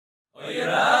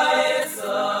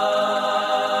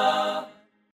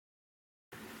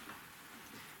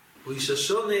ראש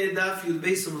השונה דף י"ב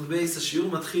עמוד בייס,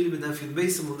 השיעור מתחיל בדף י"ב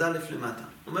עמוד א' למטה.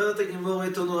 אומרת הגמרא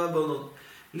תנו רבנן,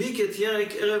 ליקט ירק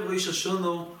ערב ראש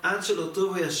השונה עד שלא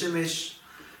טוב השמש,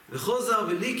 וחוזר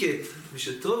וליקט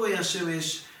משטוב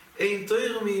השמש אין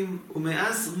תוירמים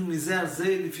ומאסרים מזה על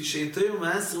זה, לפי שאין תוירמים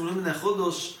ומאסרים לא מן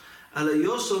החודש על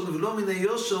היושון ולא מן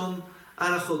היושון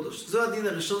על החודש. זו הדין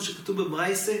הראשון שכתוב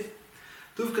בברייסה.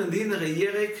 כתוב כאן דין הרי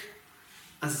ירק,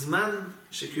 הזמן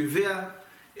שקובע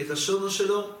את השונו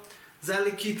שלו זה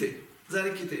הלקיטה,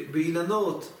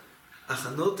 באילנות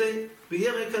הכנותה,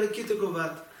 בירק הלקיטה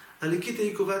קובעת. הלקיטה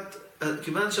היא קובעת,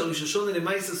 כיוון שהראש השונה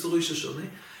למייס אסור ראש השונה,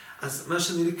 אז מה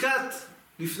שנלקט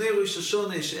לפני ראש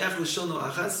השונה שייך לשונו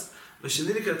אחס, מה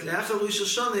שנלקט לאחר ראש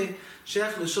השונה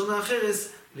שייך לשונו אחרס,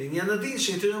 לעניין הדין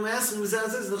שיותר מ-10 מזה על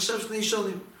זה נחשב שני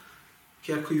שונים.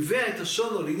 כי הקובע את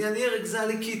השונו לעניין ירק זה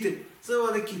הלקיטה, זהו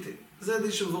הלקיטה, זה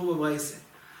הדין שמבור בברייסה.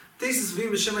 תייסס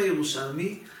סביב בשם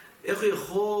הירושלמי, איך הוא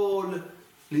יכול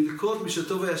ללקוט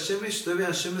משטוב השמש? טוב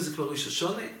השמש זה כבר ראש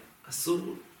השונה,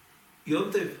 אסור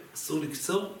יונטב, אסור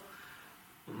לקצור.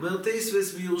 אומר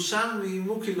תייסס בירושלמי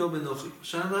מוקי לא בנוחי.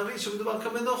 שאני מאמין שמדובר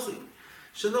כמנוחי.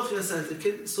 שנוחי עשה את זה,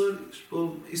 כן? יש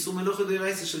פה איסור מנוחי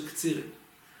דיירייסה של קצירה.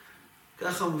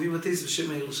 ככה מביאים התייסס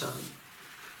בשם הירושלמי.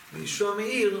 וישוע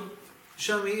מאיר,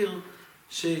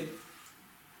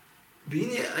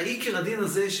 והנה העיקר הדין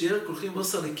הזה שירק הולכים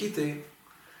בוסר לקיטה,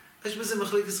 יש בזה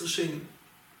מחלקת ראשונים.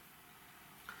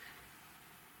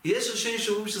 יש ראשונים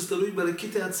שאומרים שזה תלוי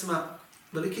בלקיטה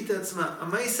עצמה.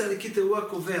 המייסה הלקיטה הוא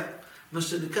הקובע. מה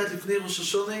שנקט לפני ראש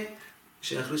השונה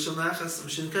שייך לשונה אחס, מה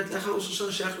שנקט לאחר ראש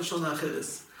השונה שייך לשונה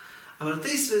אחרס. אבל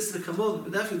תייסס לקמון,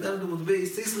 בדף י"ד עמוד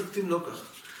בייס, תייסס נקטים לא כך.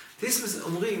 תייסס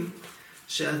אומרים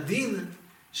שהדין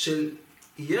של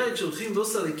ירק שהולכים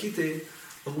בוסר לקיטה,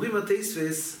 אומרים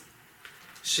התייסס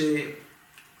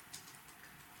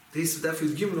תייסס דף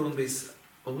י"ג עמוד בייס,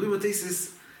 אומרים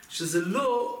התייסס שזה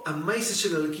לא המייסה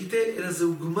של הלקיטה, אלא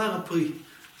זהו גמר הפרי.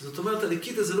 זאת אומרת,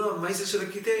 הלקיטה זה לא המייסה של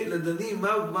הלקיטה, אלא דנים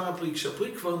מהו גמר הפרי.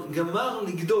 כשהפרי כבר גמר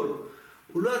לגדול,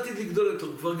 הוא לא עתיד לגדול יותר,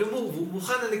 הוא כבר גמור, והוא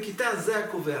מוכן ללקיטה, זה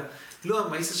הקובע. לא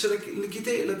המייסה של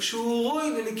הלקיטה, אלא כשהוא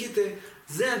רואי ללקיטה,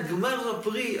 זה הגמר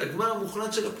הפרי, הגמר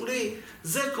המוחלט של הפרי,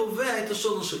 זה קובע את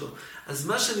השונו שלו. אז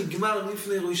מה שנגמר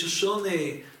לפני ראש השונה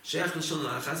שייך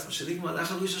לשונה אחס, מה שנגמר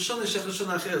לאחר ראש השונה שייך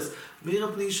לשונה אחרת. מאיר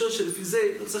הפני אישו שלפי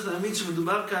זה לא צריך להאמין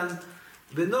שמדובר כאן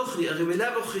בנוחי, הרי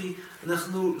בלאבוכי,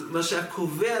 מה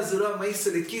שהקובע זה לא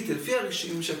המייסה לקיטה, לפי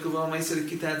הראשים שהקובע המייסה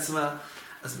לקיטה עצמה,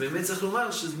 אז באמת צריך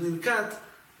לומר שזה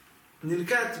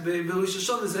נלקט בראש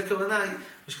השונה, זה הכוונה היא,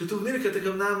 כשכתוב נלקט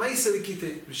הכוונה המייסה לקיטה,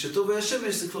 ושטוב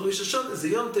השמש זה כבר ראש השונה, זה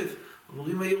יונטב,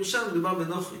 אומרים הירושם, מדובר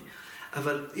בנוחי.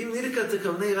 אבל אם נלקט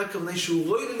הכוונה היא רק הכוונה שהוא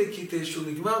רואי ללקיטה, שהוא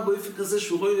נגמר באופן כזה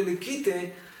שהוא רואי ללקיטה,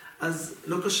 אז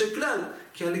לא קשה כלל,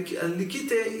 כי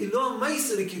הלקיטה היא לא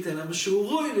המייסה לקיטה, אלא שהוא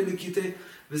רואי ללקיטה,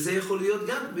 וזה יכול להיות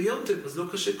גם ביונטב, אז לא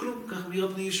קשה כלום, כך מאיר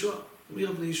בני ישוע.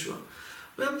 מאיר בני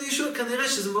ישוע כנראה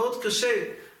שזה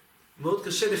מאוד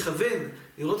קשה לכוון,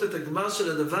 לראות את הגמר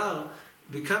של הדבר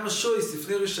בכמה שויס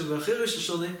לפני ראשון ואחרי ראש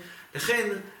השונה, לכן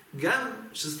גם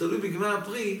שזה תלוי בגמר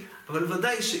הפרי, אבל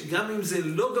ודאי שגם אם זה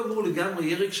לא גמור לגמרי,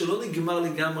 ירק שלא נגמר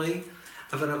לגמרי,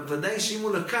 אבל ודאי שאם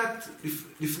הוא לקט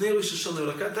לפני ראש השונה, או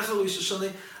לקט אחר ראש השונה,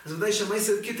 אז ודאי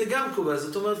שהמייסה לקיטה גם קובע.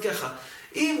 זאת אומרת ככה,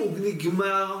 אם הוא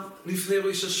נגמר לפני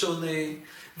ראש השונה,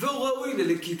 והוא ראוי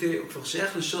ללקיטה, הוא כבר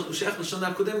שייך לשונה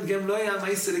הקודמת, גם לא היה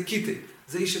המייסה לקיטה.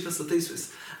 זה איש את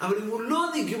התייסס. אבל אם הוא לא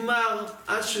נגמר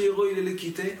עד שהוא יהיה ראוי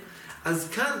ללקיטה, אז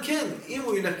כאן כן, אם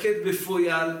הוא ילקט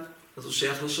בפויל, אז הוא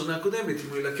שייך לשונה הקודמת. אם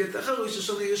הוא ילקט אחר ראש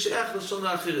השונה, יהיה שייך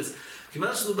לשונה האחרת.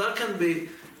 כיוון שדובר כאן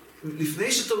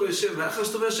לפני שטוב יושב ואחר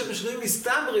שטוב יושב, משנועים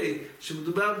מסתמרי,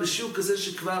 שמדובר בשיעור כזה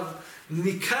שכבר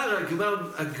ניכר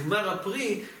הגמר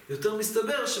הפרי, יותר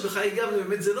מסתבר שבחיי גם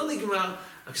באמת זה לא נגמר,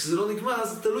 רק כשזה לא נגמר אז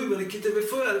זה תלוי בלקיטה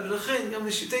בפועל, ולכן גם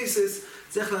לשיטייסס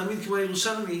צריך להאמין כמו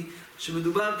הירושלמי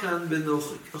שמדובר כאן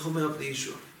בנוחי, כך אומר הבני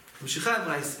ישוע. ממשיכה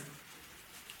הברייסה.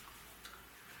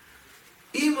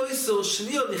 אם אויסו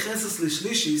שניו נכנסס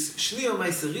לשלישיס, שניו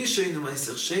מייסר ראשון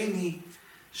ומייסר שני,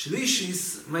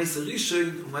 שלישיס, מייסר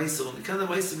ראשון ומייסר עוני. כאן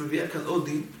המייסר מביאה כאן עוד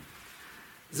דין.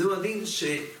 זהו הדין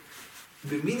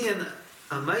שבמניין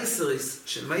המייסרס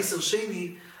של מייסר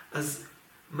שני, אז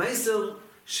מייסר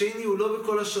שני הוא לא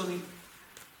בכל השונים.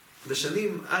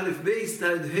 בשנים א', ב',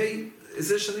 ד', ה',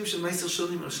 זה שנים של מייסר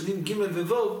שונים. השנים ג'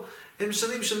 וו' הם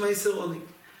שנים של מייסר עוני.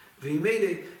 ועם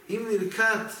אלה, אם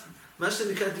נלקט, מה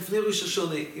שנלקט לפני ראש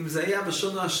השונה, אם זה היה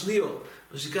בשונה השניו,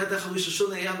 מה שנלקט אחר ראש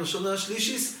השונה היה בשונה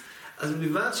השלישיס, אז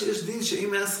מלבד שיש דין שאם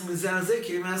מעשרים מזה על זה,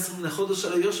 כי אם מעשרים מן החודש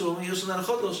על היושר, ואומרים יושנה על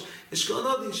החודש, יש כאן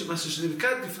עוד דין שמה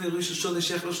שנלכד לפני ראש השונה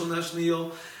שייך לשונה השנייה,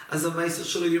 אז המייסר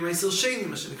שלו יהיה מייסר שני,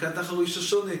 מה שנלכד אחר ראש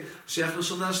השונה שייך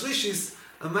לשונה השלישיס,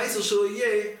 המייסר שלו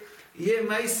יהיה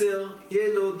מייסר,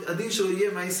 הדין שלו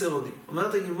יהיה מייסר עודי.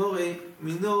 אומרת הגמרא,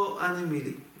 מינו אני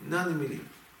מילי.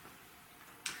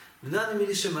 מינו אני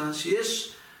מילי שמה?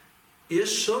 שיש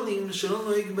שונים שלא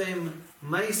נוהג בהם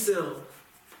מייסר,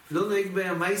 לא נוהג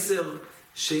בהם מייסר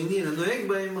שני, אלא נוהג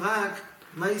בהם רק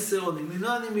מייסר עודי.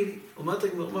 מינו אני מילי. אומרת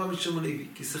הגמרא משום הלוי,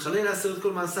 כי שחלה לעשר את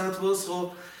כל מעשרת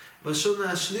ועושרו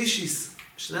בשונה השלישיס,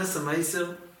 שנס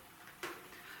המייסר,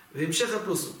 והמשך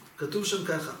הפסוק, כתוב שם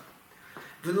ככה,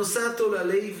 ונוסעתו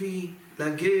ללוי,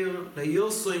 לגר,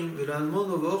 ליוסוים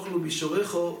ולאלמונו ואוכלו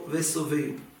בשורךו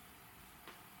וסובהו.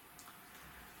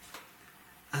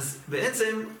 אז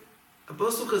בעצם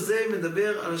הפסוק הזה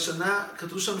מדבר על השנה,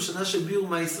 כתוב שם שנה של ביור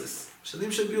מייסרס,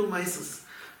 שנים של ביור מייסרס.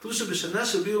 כתוב שבשנה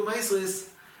של ביור מייסרס,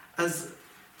 אז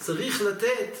צריך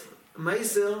לתת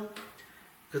מייסר,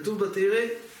 כתוב בתורה,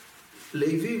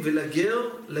 לוי ולגר,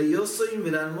 ליוסוים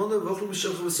ולאלמונו ואוכלו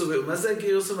בשורךו וסובהו. מה זה הגר,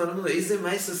 יוסוים ואלמונו? איזה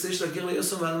מייסר יש לגר,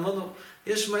 ליוסוים ואלמונו?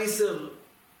 יש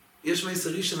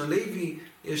מייסר ראשון הלוי,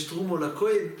 יש תרומו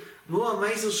לכהן. מו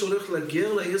המייסר שהולך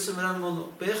לגר, ליוסוים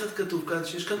ולאלמונו? באחד כתוב כאן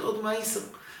שיש כאן עוד מייסר.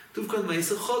 כתוב כאן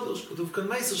מייסר חודש, כתוב כאן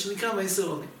מייסר שנקרא מייסר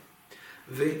עוני.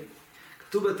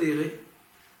 וכתוב בתורה,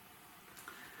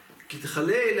 כי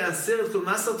תחלה לעשר את כל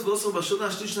מעשרת ועושרו בשנה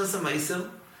השלישית שנס המייסר.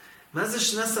 מה זה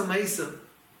שנס המייסר?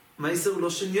 מייסר הוא לא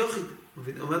שן יוחיד.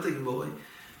 אומרת הגמרא,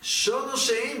 שונו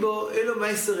שאין בו אלו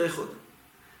מייסר אחד.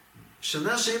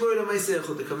 שנה שאין בו אלו מייסר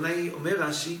אחד. הכוונה היא, אומר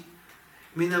רש"י,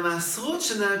 מן המעשרות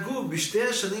שנהגו בשתי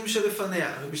השנים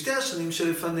שלפניה. ובשתי השנים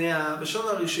שלפניה, בשנה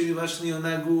הראשון והשנייה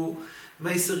נהגו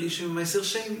מייסר ראשון ומייסר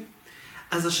שני.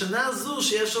 אז השנה הזו,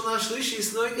 שהיא השנה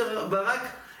השלישית, נוהג בה רק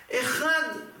אחד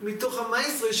מתוך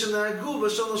המייסר שנהגו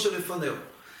בשנה שלפניה.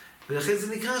 ולכן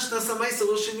זה נקרא שנס המייסר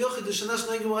לא שן יוחיד, זה שנה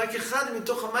שנהגו רק אחד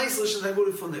מתוך המייסר שנהגו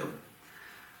לפניה.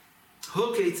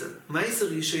 הו כיצד, מייסר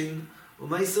ראשון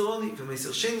ומייסר עוני,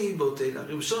 ומייסר שני באותל,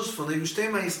 הרי בשנה שלפניה היו שתי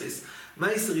מייסרס,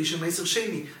 מייסר ראשון ומייסר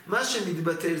שני. מה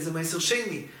שמתבטל זה מייסר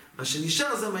שני, מה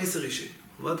שנשאר זה מייסר ראשון.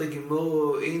 אומרת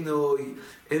הגמרא, אינו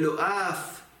אלו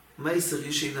אף מייסר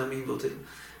ראשון נמי באותל.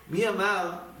 מי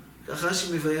אמר, ככה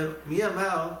רש"י מבאר,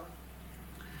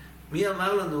 מי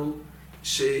אמר לנו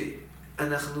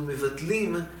שאנחנו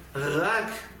מבטלים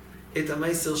רק את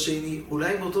המייסר שני,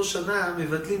 אולי באותו שנה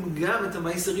מבטלים גם את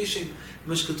המייסר ראשון.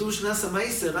 מה שכתוב שנס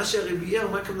המייסר, רש"י הרי ביאר,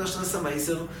 מה כמובן שנס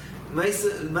המייסר?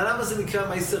 למה זה נקרא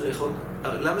מייסר אחד?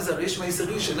 למה זה, הרי יש מייסר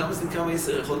ראשון, למה זה נקרא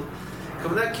מייסר אחד?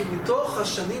 כמובן, כי מתוך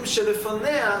השנים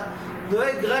שלפניה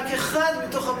נוהג רק אחד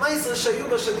מתוך המייסר שהיו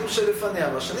בשנים שלפניה.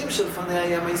 בשנים שלפניה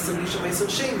היה מייסר ראשון ומייסר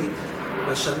שני.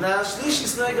 בשנה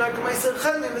השלישית נוהג רק מייסר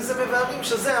אחד מהם, וזה מבארים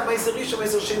שזה המייסר ראשון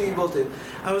ומייסר שני בוטל.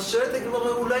 אבל שואלת הגמרא,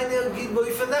 אולי נגיד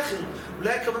באופן אחר. אולי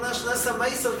הכוונה שנעשה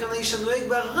מייסר, הכוונה היא שנוהג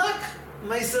בה רק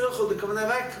מייסר אחד, הכוונה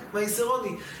רק מייסר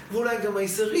עוני. ואולי גם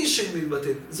מייסר ראשון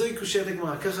מתבטל. זוהי קושיית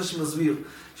הגמרא, ככה שמסביר.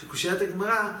 שקושיית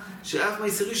הגמרא, שאף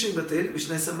מייסר ראשון מתבטל,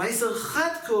 ושנעשה מייסר חד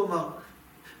כאומר.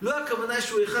 לא הכוונה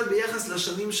שהוא אחד ביחס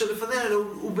לשנים שלפניה, אלא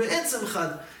הוא בעצם חד.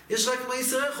 יש רק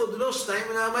מייסר אחד, לא שתיים,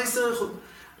 אלא מייסר אחד.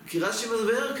 כי רש"י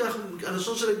מבאר כך,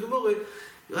 הלשון של הגמרא,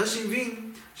 רש"י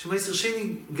הבין שמייסר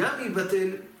שני גם יבטל,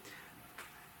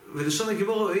 ולשון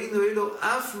הגמרא, אינו אלו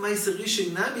אף מייסר ראשון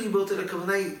נמי יבטל,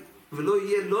 הכוונה היא, ולא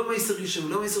יהיה לא מייסר ראשון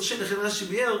ולא מייסר שני, לכן רש"י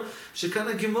ביאר שכאן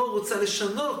הגמרא רוצה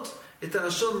לשנות את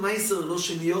הלשון מייסר לא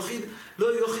שני יוחיד, לא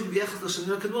יוחיד ביחס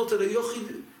לשנים הקדמות, אלא יוחיד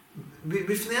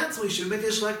בפני עצמו, שבאמת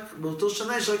יש רק, באותו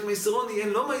שנה יש רק מייסר עוני, אין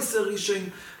לא מייסר ראשון,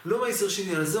 לא מייסר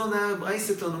שני. על זה עונה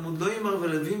ברייתא, עמוד לא יאמר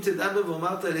ולווים תדבר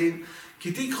ואומרת עליהם,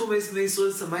 כי תיקחו בני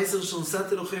ישראל המייסר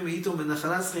שנשאתם לכם איתו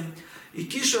מנחלתכם,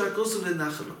 הקישו הכוסו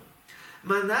לנחלו.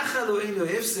 מה נחלו אין לו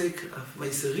הפסק, אף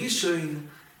מייסר ראשון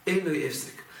אין לו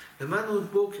הפסק. למדנו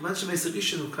פה, כמעט שמייסר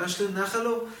ראשון הוא קש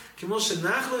לנחלו, כמו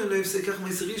שנחלו אין לו הפסק, כך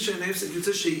מייסר ראשון אין לו הפסק,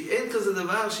 יוצא שאין כזה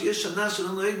דבר שיש שנה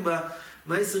שלא נוהג בה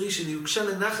מייסר ראשון, היא הוקשה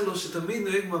לנחלו שתמיד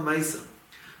נוהג במייסר.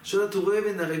 שואל התורה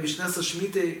בן, הרי בשנס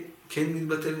השמיטה כן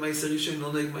מתבטל מייסר ראשון,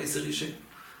 לא נוהג מייסר ראשון.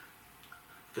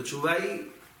 התשובה היא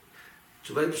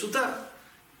פשוטה.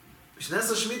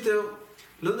 בשנס השמיטה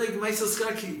לא נוהג מייסר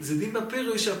סקרא, כי זה דין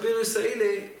בפרש, שהפרש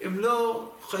האלה הם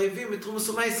לא חייבים את תרומוס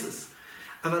ומייסרס.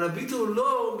 אבל הביטול הוא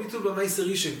לא ביטול במייסר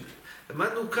ראשון.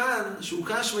 למדנו כאן שהוא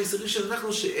קש מייסר ראשון,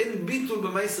 אנחנו שאין ביטול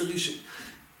במייסר ראשון.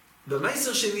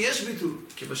 במייסר שני יש ביטול,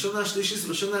 כי בשנה השלישית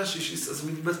ובשנה השישית, אז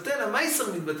מתבטל,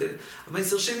 המייסר מתבטל.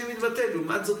 המייסר שני מתבטל,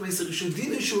 לעומת זאת מייסר ראשון,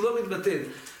 דין הוא שהוא לא מתבטל.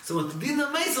 זאת אומרת, דין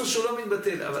המייסר שהוא לא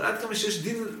מתבטל, אבל עד כמה שיש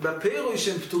דין בפיירוי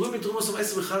שהם פטורים מתרומוס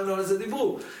המייסר, בכלל לא על זה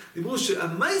דיברו. דיברו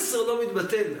שהמייסר לא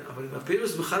מתבטל, אבל אם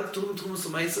הפיירוס בכלל פטורים מתרומוס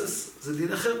המייסר, זה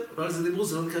דין אחר, לא על זה דיברו,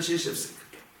 זה לא נקרא שיש הפסק.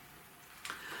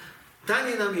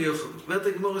 תני נמי יוחד, אומרת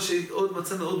הגמרא שעוד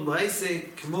מצאנו עוד ברייסה,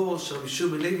 כמו שרבי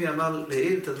שמעון לוי אמר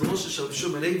לאל, תדרוש שרבי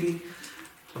שמעון לוי,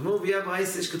 אמר ביה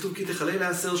ברייסה שכתוב כי תחלל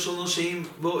לעשר שונו שאם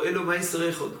בו אלו מייסר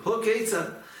אחד. הו כיצד?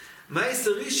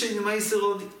 מייסר ראשון ומייסר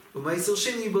עוני, ומייסר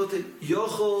שני בוטל.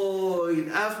 יוחד,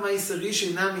 אף מייסר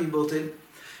ראשון נמי בוטל.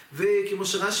 וכמו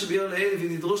שרש"י ביאר לאל,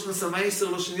 ונדרוש נשא מייסר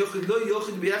לא שני לא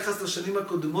יוחד ביחס לשנים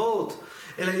הקודמות,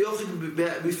 אלא יוחד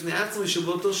בפני עצמו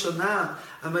שבאותו שנה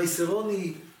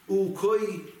המייסרוני הוא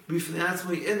כוי בפני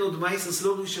עצמו, אין עוד מייסס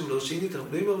לא ראשון לא שני,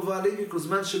 לא אם הרבוע הלוי כל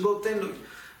זמן שבו תן לו.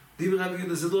 דיבר רבי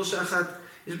יהודה, זה דרושה אחת,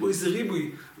 יש בו איזה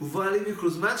ריבוי, ובוא הלוי כל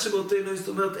זמן שבו תן לו, זאת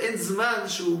אומרת אין זמן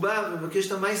שהוא בא ומבקש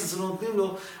את המייסס ולא נותנים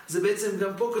לו, זה בעצם גם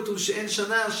פה כתוב שאין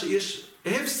שנה שיש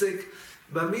הפסק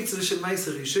במצווה של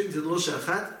מייסר ראשון, זה דרושה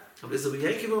אחת. אבל איזה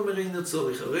בייקב אומר אינו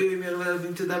צורך, הרי אם יראה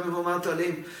לבין תדע ואומרת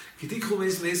עליהם, כי תיקחו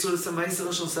מייסר לסה מייסר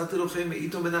אשר נשאתי לכם,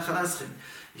 איתו בנחל אסכם.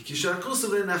 יקישו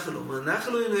הקורסו בנחלו,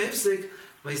 מהנחלו אינו הפסק,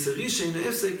 מייסר ראשון אינו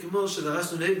הפסק, כמו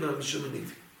שדרשנו לאל ברבי שמעון לוי.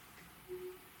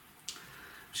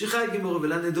 ממשיכה הגמרא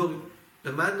ולנדורים.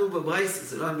 למדנו בברייסה,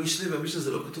 זה לא המשנה, והמשנה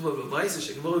זה לא כתוב בברייסה,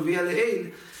 שהגמרא הביאה לאל,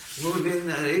 הגמרא הביאה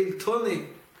לאל טונה,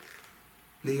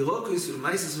 לירוקוס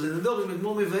ולמייסס ולנדורים,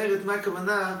 הגמרא מבארת מה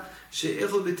הכוונה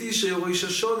שאיכות בתשרי או ראש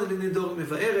השונה לנדורים,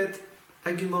 מבארת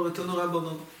הגמרא תנו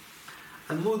רבנן.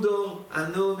 עמודו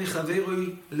ענו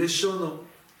מחברוי לשונו.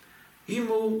 אם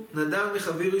הוא נדר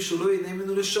מחברוי שהוא לא ייהנה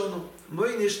ממנו לשונו.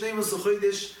 מוין יש 12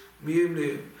 חודש מיום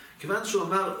ליום. כיוון שהוא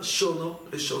אמר שונו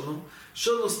לשונו,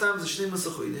 שונו סתם זה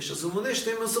 12 חודש, אז הוא מונה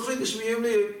 12 חודש מיום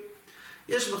ליום.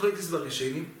 יש מחלקת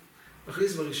בראשונים,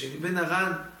 בין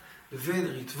הר"ן לבין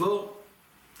ריטבו,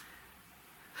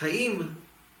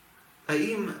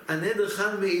 האם הנדר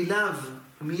חל מאליו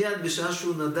מיד בשעה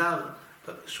שהוא נדר,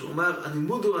 שהוא אומר, אני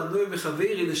מודו ענוי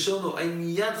מחברי לשונו, האם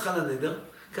מיד חל הנדר,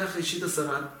 כך אישית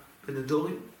הסרן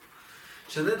בנדורים,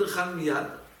 שהנדר חל מיד,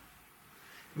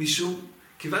 משום,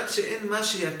 כיוון שאין מה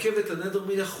שיעכב את הנדר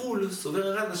מלחול, סובר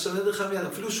הר"ן שהנדר חל מיד,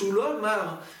 אפילו שהוא לא אמר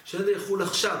שהנדר יחול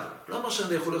עכשיו, לא אמר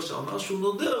שהנדר יחול עכשיו, אמר שהוא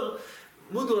נודר,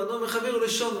 מודו ענוי מחברי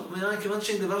לשונו, כיוון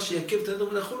שאין דבר שיעכב את הנדר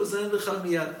מלחול, אז הנדר חל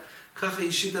מיד. ככה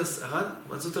אישית הסרן,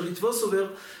 ומצאת הריטבו סובר,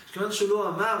 שכיוון שהוא לא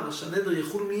אמר שהנדר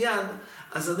יחול מיד,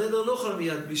 אז הנדר לא יחול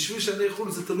מיד. בשביל שהנדר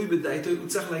יחול זה תלוי בדייתו, הוא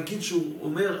צריך להגיד שהוא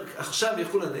אומר עכשיו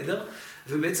יחול הנדר,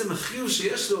 ובעצם החיוב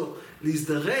שיש לו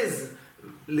להזדרז,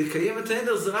 לקיים את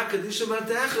הנדר, זה רק כדין של בעל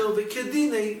תאחר,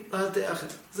 וכדיני בעל תאחר.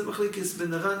 זה מחלקת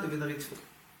בין הר"ן לבין הריטבו.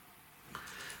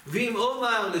 ואם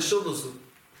אומר לשונו זו,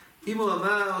 אם הוא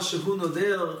אמר שהוא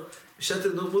נודר, בשעת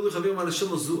נורמוד וחברים על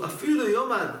לשון הזו, אפילו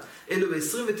יומד, אלו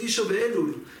ב-29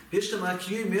 באלול, ויש להם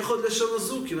הקיום יחוד לשון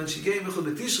הזו, כיוון שהגיע עם יחוד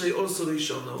בתשרי, אולסו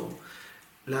לישונו.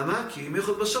 למה? כי עם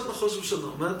יחוד בשונו, חושב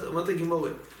שונו. אומרת הגמרא,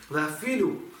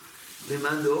 ואפילו,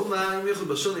 למען דאמר, עם יחוד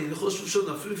בשונו, הנה חושב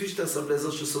שונו, אפילו לפי שתעשה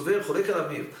בלעזר שסובר, חולק על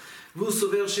המיר, והוא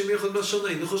סובר שעם יחוד בשונו,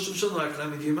 הנה חושב שונו, רק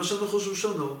למדיעים, מה שאנו חושב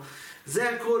שונו. זה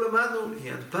הכל למדנו,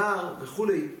 יד פער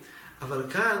וכולי. אבל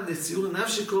כאן, לציור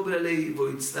נפשי קרובה עלי, והוא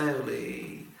יצטער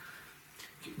לי.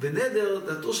 בנדר,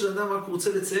 דעתו של אדם רק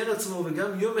רוצה לצייר עצמו,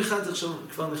 וגם יום אחד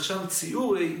כבר נחשב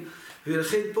ציורי,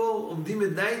 ולכן פה עומדים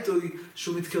את דייטוי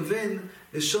שהוא מתכוון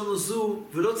לשונו זו,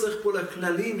 ולא צריך פה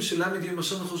לכללים של למד יום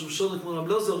השונו חושב שונו כמו רב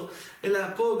לוזור, אלא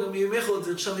פה גם יום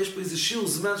אחד, עכשיו יש פה איזה שיעור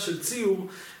זמן של ציור,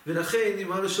 ולכן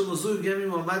אם אמר לשונו זו, גם אם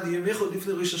הוא עמד יום אחד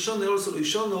לפני ראש השונו, אולסו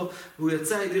לישונו, והוא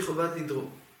יצא ידי חובת נדרו.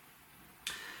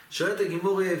 שואלת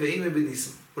הגמרא ואימא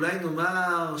בניסן. אולי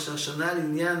נאמר שהשנה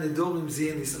לעניין נדורים זה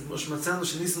יהיה ניסן, כמו שמצאנו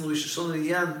שניסן ראש השונה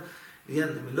לעניין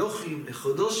למלוכים,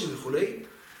 לחודשים וכו'.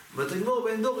 ותגמור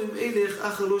בין דורים אילך,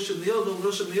 אחר לא של מיודום,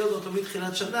 לא של מיודום, תמיד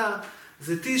תחילת שנה,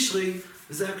 זה תשרי,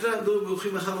 וזה הכלל, דורים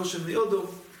ברוחים אחר לא של מיודום,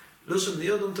 לא של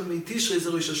מיודום תמיד תשרי, זה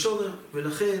ראש השונה,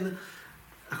 ולכן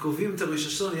הקובעים את הראש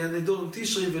השונה לעניין נדורים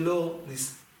תשרי ולא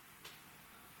ניסן.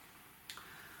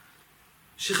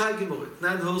 שיחה הגמורה,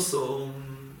 תנן הוסו,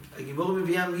 הגמורה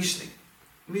מביאה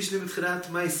משנה בתחילת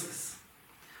מייסרס.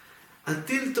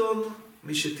 הטילטון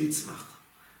משתצמח,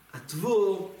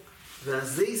 התבור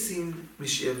והזייסים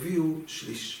משיביאו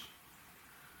שליש.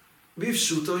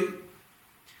 בפשוטוי,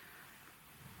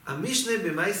 המשנה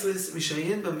במייסרס,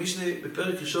 משעיין במשנה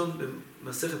בפרק ראשון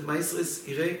במסכת מייסרס,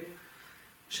 יראה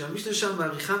שהמשנה שם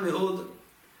מעריכה מאוד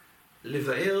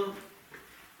לבאר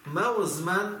מהו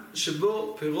הזמן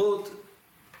שבו פירות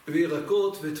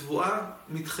וירקות ותבואה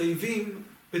מתחייבים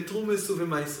בתרומס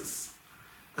ובמייסס.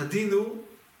 הדין הוא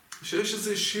שיש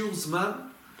איזה שיעור זמן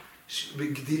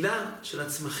בגדילה של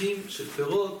הצמחים, של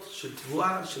פירות, של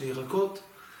תבואה, של ירקות,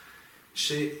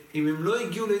 שאם הם לא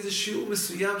הגיעו לאיזה שיעור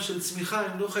מסוים של צמיחה,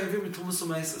 הם לא חייבים בתרומס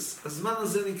ומייסס. הזמן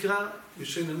הזה נקרא,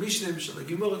 בשביל המשנה, בשביל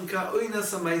הגימור, נקרא אוי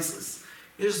נס המייסס.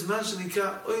 יש זמן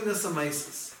שנקרא אוי נס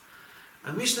המייסס.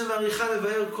 המשנה מעריכה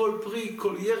לבאר כל פרי,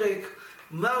 כל ירק,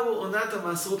 מהו עונת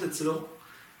המעשרות אצלו,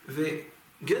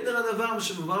 וגדר הדבר, מה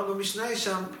שמובא במשנה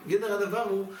שם, גדר הדבר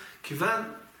הוא, כיוון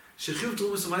שחיוב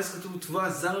תרומס ומייסס כתוב תבואה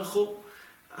זרחו,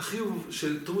 החיוב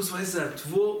של תרומס ומייסס זה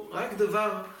התבוא, רק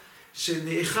דבר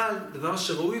שנאכל, דבר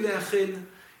שראוי לאכל,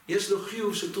 יש לו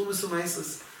חיוב של תרומס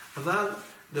ומייסס, אבל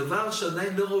דבר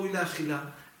שעדיין לא ראוי לאכילה,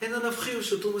 אין עליו חיוב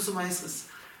של תרומס ומייסס.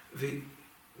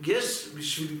 ויש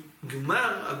בשביל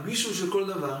גמר הבישול של כל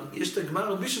דבר, יש את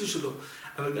הגמר הבישול שלו,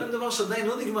 אבל גם דבר שעדיין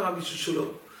לא נגמר הבישול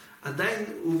שלו, עדיין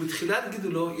הוא בתחילת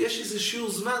גידולו, יש איזה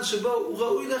שיעור זמן שבו הוא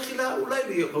ראוי לאכילה,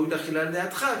 אולי ראוי לאכילה על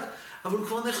הדחק, אבל הוא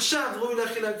כבר נחשב ראוי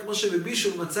לאכילה, כמו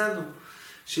שבבישול מצאנו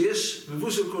שיש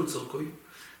מבושל כל צורכוי,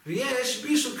 ויש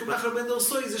בישול כמאכל בן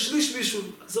דורסוי, זה שליש בישול,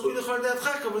 אז ראוי לאכול על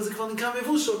הדחק, אבל זה כבר נקרא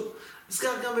מבושל, אז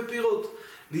כך גם בפירות.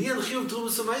 לעניין חיוב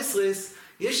תרומס ומייסס,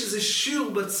 יש איזה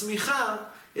שיעור בצמיחה,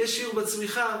 יש שיעור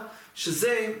בצמיחה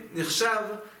שזה נחשב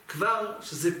כבר,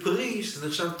 שזה פרי, שזה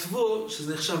נחשב תבוא,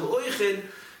 שזה נחשב אויכל,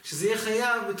 שזה יהיה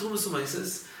חייב בתרומס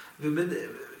ומייסס,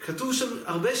 וכתוב שם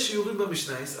הרבה שיעורים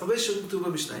במשנייס, הרבה שיעורים כתוב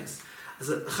במשנייס.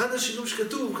 אז אחד השיעורים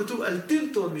שכתוב, כתוב על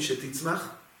טילטון מי שתצמח,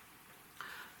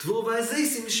 תבוא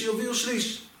והזייסים מי שיוביאו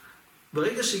שליש.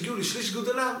 ברגע שהגיעו לשליש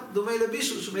גודלם, דומה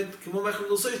לבישול, זאת אומרת, כמו מאכל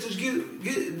נורסוי,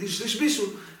 שליש בישול,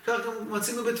 כך גם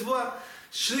מצינו בתבואה,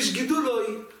 שליש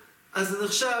גידולוי, אז זה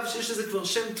נחשב שיש לזה כבר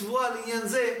שם תבואה לעניין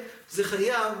זה, זה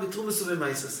חייב בתרומס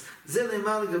ובמייסס. זה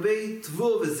נאמר לגבי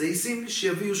תבוא וזייסים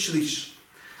שיביאו שליש.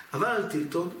 אבל על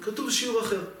טילטון כתוב שיעור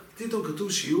אחר. טילטון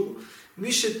כתוב שיעור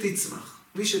מי שתצמח.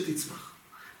 מי שתצמח.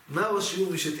 מהו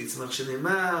השיעור מי שתצמח?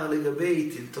 שנאמר לגבי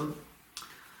טילטון.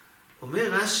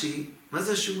 אומר רש"י, מה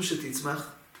זה השיעור מי שתצמח?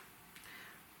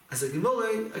 אז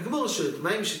הגמור שואלת,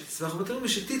 מה מי שתצמח? הוא מתאר מי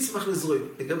שתצמח לזרועים.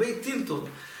 לגבי טילטון,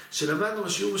 שלמדנו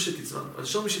השיעור מי שתצמח,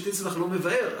 השיעור מי שתצמח לא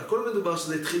מבאר, הכל מדובר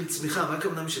שזה התחיל צמיחה, מה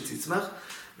הכוונה מי שתצמח?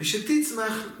 מי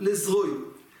שתצמח לזרועים.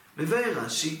 מבאר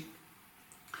רש"י,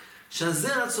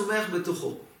 שהזרע צומח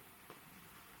בתוכו.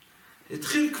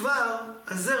 התחיל כבר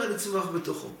הזרע לצמח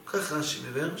בתוכו. כך רש"י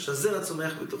מבאר, שהזרע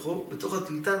צומח בתוכו, בתוך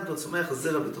הטילטן כבר צומח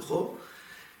הזרע בתוכו.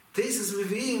 תייסס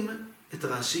מביאים את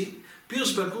רש"י,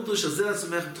 פירש בקודרש הזרע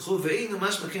צומח בתוכו, ואין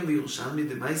ממש מקם בירושלמי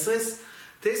דמייסרס,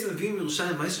 תייס מביאים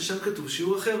ירושלים מייסרס, שם כתוב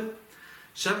שיעור אחר.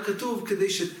 שם כתוב כדי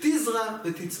שתזרע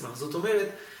ותצמח. זאת אומרת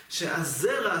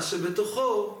שהזרע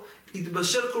שבתוכו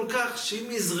יתבשל כל כך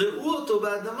שאם יזרעו אותו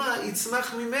באדמה,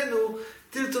 יצמח ממנו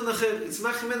טילטון אחר,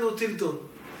 יצמח ממנו טילטון.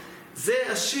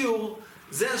 זה השיעור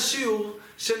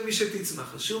של מי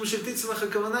שתצמח. השיעור מי שתצמח,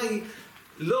 הכוונה היא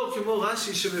לא כמו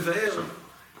רש"י שמבאר,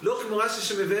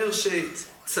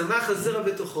 שצמח הזרע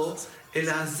בתוכו,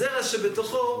 אלא הזרע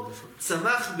שבתוכו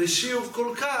צמח בשיעור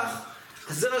כל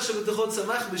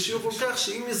כך,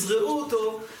 שאם יזרעו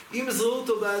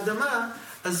אותו באדמה,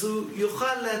 אז הוא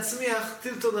יוכל להצמיח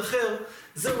טילטון אחר.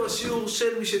 זהו השיעור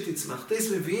של מי שתצמח.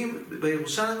 תייס מביאים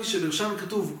בירושלמי, שבירושלמי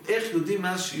כתוב איך יודעים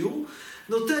מה השיעור,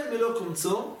 נותן מלוא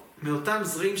קומצו, מאותם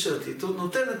זרעים של הטילטון,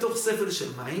 נותן לתוך ספל של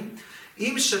מים,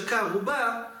 אם שקע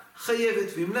רובה, חייבת,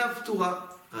 ואם לאו פטורה.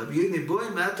 רבי יהודה בואי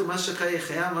מעט או מה שקע יהיה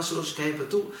חייב, מה שלא שקע יהיה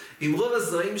פטור. אם רוב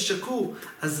הזרעים שקעו,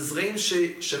 אז הזרעים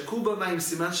ששקעו במים,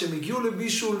 סימן שהם הגיעו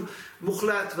לבישול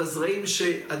מוחלט, והזרעים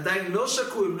שעדיין לא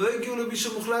שקעו, הם לא הגיעו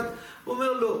לבישול מוחלט, הוא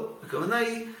אומר לא. הכוונה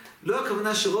היא, לא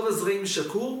הכוונה שרוב הזרעים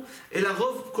שקעו, אלא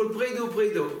רוב כל פרידו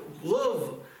ופרידו.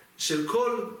 רוב של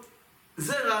כל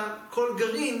זרע, כל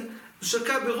גרעין, הוא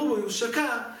שקע ברובו, הוא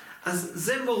שקע, אז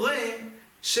זה מורה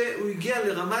שהוא הגיע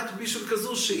לרמת בישול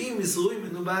כזו שאם יזרעו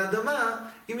ממנו באדמה,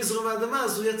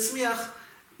 אז הוא יצמיח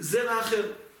זרע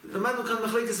אחר. למדנו כאן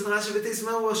מחלקת רש"י ותייס,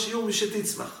 מהו השיעור מי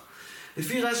שתצמח.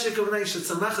 לפי רש"י הכוונה היא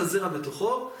שצמח הזרע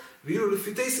בתוכו, ואילו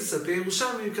לפי תייסס, על פי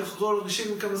הירושלמי, כך כל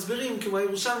ראשים כאן מסבירים, כמו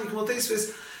הירושלמי, כמו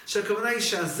תייסס, שהכוונה היא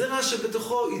שהזרע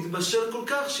שבתוכו יתבשל כל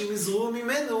כך, שאם יזרעו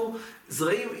ממנו,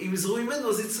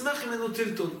 אז יצמח ממנו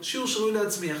טילטון, שיעור שראוי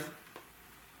להצמיח.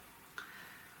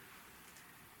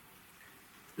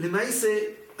 למעשה,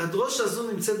 הדרושה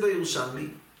הזו נמצאת בירושלמי,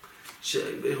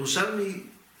 שירושלמי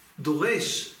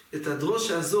דורש את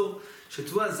הדרושה הזו,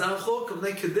 שתבואה זרחו,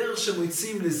 כמובן כדרך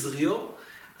שמויצים לזריעו,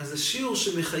 אז השיעור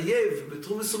שמחייב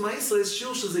בתרומס ומייסרס,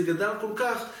 שיעור שזה גדל כל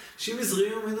כך, שאם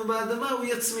יזריעו ממנו באדמה, הוא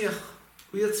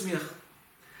יצמיח.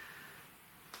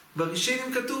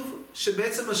 בראשונים כתוב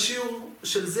שבעצם השיעור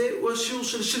של זה הוא השיעור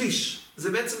של שליש.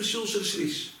 זה בעצם שיעור של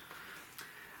שליש.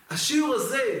 השיעור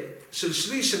הזה של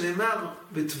שליש שנאמר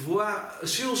בתבואה,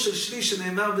 השיעור של שליש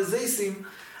שנאמר בזייסים,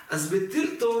 אז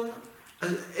בטילטון,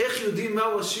 איך יודעים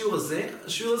מהו השיעור הזה?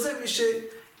 השיעור הזה מי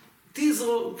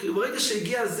שתזרו, ברגע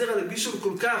שהגיע הזרע לבישול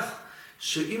כל כך,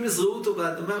 שאם יזרעו אותו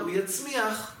באדמה הוא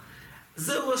יצמיח,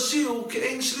 זהו השיעור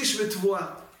כאין שליש בתבואה.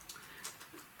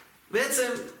 בעצם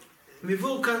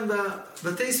מבואר כאן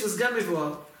בטייס גם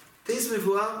מבואר. טייס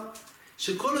מבואר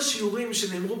שכל השיעורים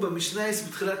שנאמרו במשנייס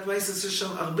בתחילת מייסס, יש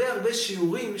שם הרבה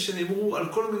שיעורים שנאמרו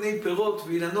על כל מיני פירות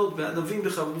ואילנות, בענבים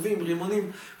וחרובים,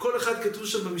 רימונים, כל אחד כתוב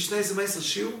שם במשנייס ומייסס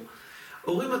שיעור.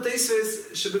 אומרים הטייסס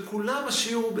שבכולם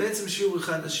השיעור הוא בעצם שיעור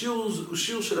אחד, השיעור הוא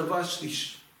שיעור של הבא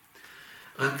השליש.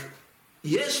 רק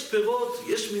יש פירות,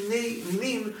 יש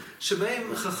מינים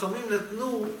שבהם חכמים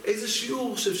נתנו איזה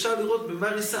שיעור שאפשר לראות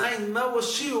במריס העין, מהו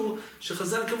השיעור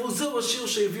שחז"ל קבעו, זהו השיעור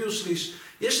שהביאו שליש.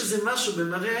 יש איזה משהו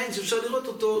במראה העין שאפשר לראות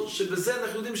אותו, שבזה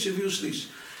אנחנו יודעים שהביאו שליש.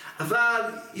 אבל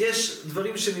יש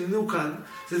דברים שנמנו כאן,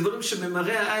 זה דברים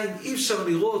שבמראה העין אי אפשר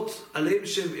לראות עליהם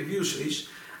שהם הביאו שליש.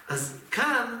 אז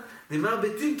כאן נאמר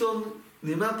בטילטון,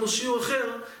 נאמר פה שיעור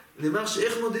אחר, נאמר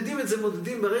שאיך מודדים את זה,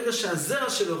 מודדים ברגע שהזרע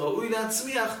שלו ראוי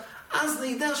להצמיח, אז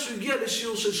נדע שהוא הגיע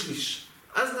לשיעור של שליש.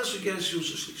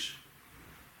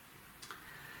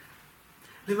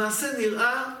 למעשה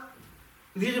נראה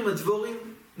עם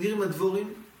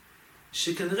הדבורים,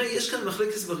 שכנראה יש כאן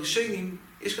מחלקת ברישיינים,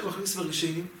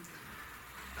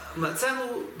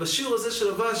 מצאנו בשיעור הזה של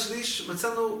הבא השליש,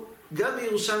 מצאנו גם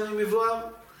בירושלמי מבואר,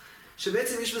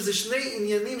 שבעצם יש בזה שני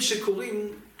עניינים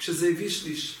שקורים כשזה הביא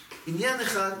שליש. עניין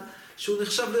אחד, שהוא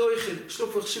נחשב לאויכל, יש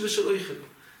לו כבר חשיבה של אויכל.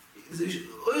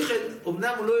 אויכל,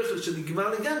 אמנם הוא לא אויכל שנגמר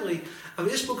לגמרי, אבל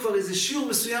יש פה כבר איזה שיעור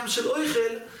מסוים של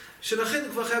אויכל, שלכן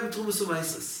הוא כבר חייב בתרומוס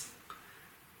ומייסס.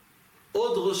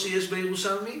 עוד ראש שיש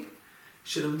בירושלמי,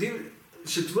 שלומדים,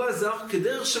 שתבואה זר,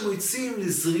 כדרך שמויצים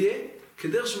לזריה,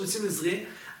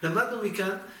 למדנו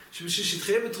מכאן, שבשביל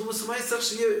שיתחייב בתרומוס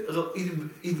ומייסס,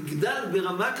 שיגדל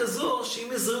ברמה כזו, שאם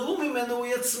יזרעו ממנו הוא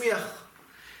יצמיח.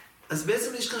 אז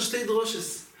בעצם יש כאן שתי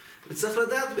דרושס, וצריך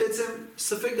לדעת בעצם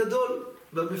ספק גדול,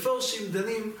 במפורשים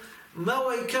דנים,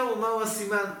 מהו העיקר ומהו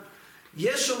הסימן.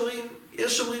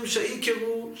 יש אומרים שהעיקר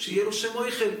הוא שיהיה לו שם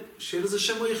אויכל, שיהיה לזה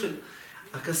שם אויכל.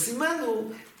 רק הסימן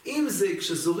הוא, אם זה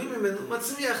כשזורים ממנו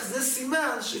מצמיח, זה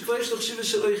סימן שכבר יש לו חשיבה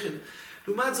של אויכל.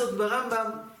 לעומת זאת ברמב"ם,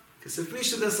 כסף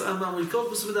מישתדס אמר,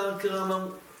 ריקורפוס ודארקר אמר,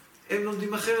 הם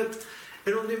לומדים אחרת,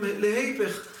 הם לומדים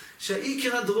להיפך,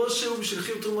 שהעיקר הדרוש הוא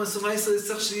משלחים תרומוס ומייסס,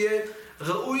 צריך שיהיה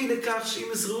ראוי לכך שאם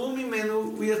יזרעו ממנו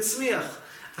הוא יצמיח.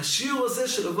 השיעור הזה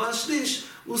של הבא השליש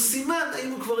הוא סימן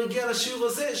האם הוא כבר הגיע לשיעור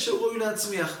הזה שהוא ראוי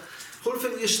להצמיח. בכל אופן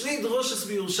יש שני דרושס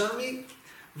בירושלמי,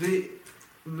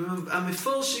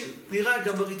 והמפורשים נראה,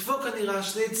 גם בריטבוקה נראה,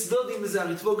 שני צדודים, וזה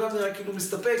הריטבוק גם נראה כאילו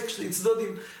מסתפק, שני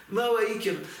צדודים, מהו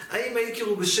העיקר? האם העיקר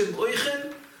הוא בשם אויכל?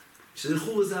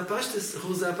 שלחור זה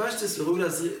הפשטס,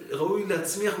 וראוי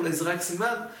להצמיח אולי זה רק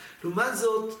סימן. לעומת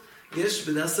זאת, יש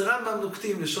בדאס הרמב"ם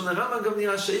נוקטים, לשון הרמב"ם גם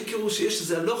נראה שהעיקר הוא שיש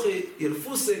איזה הלוכה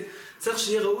ילפוסה, צריך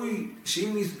שיהיה ראוי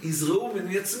שאם יזרעו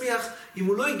ממנו יצמיח, אם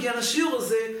הוא לא הגיע לשיעור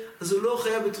הזה, אז הוא לא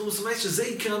חייב בתרומוס ומייסס, שזה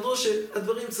עיקר הדרוש,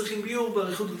 הדברים צריכים ביור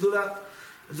בעריכות גדולה,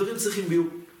 הדברים צריכים ביור.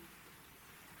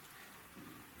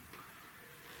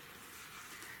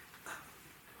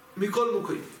 מכל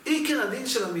מוקרים. עיקר הדין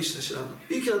של המשנה שלנו,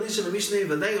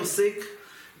 ודאי עוסק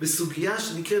בסוגיה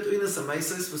שנקראת אוינס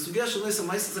המייסס, בסוגיה של אוינס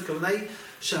המייסס הכוונה היא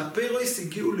שהפירויס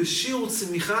הגיעו לשיעור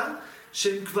צמיחה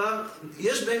שהם כבר,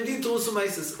 יש בהם דין תרומוס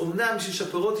ומייסס. אמנם בשביל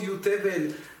שהפירות יהיו תבל,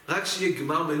 רק שיהיה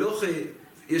גמר מלוכה,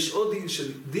 יש עוד דין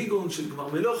של דיגון, של גמר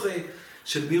מלוכה,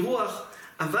 של מירוח,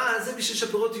 אבל זה בשביל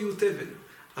שהפירות יהיו תבל.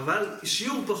 אבל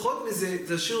שיעור פחות מזה,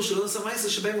 זה השיעור של אוינס המייסס,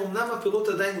 שבהם אמנם הפירות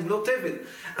עדיין הם לא תבל,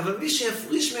 אבל מי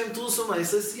שיפריש מהם תרומוס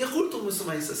ומייסס, יחול תרומוס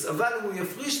ומייסס. אבל אם הוא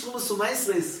יפריש תרומוס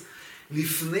ומייסס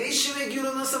לפני שהם יגיעו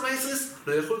לנוס המייסס,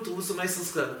 לא יכול תרומוס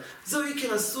ומייסס כלל. זהו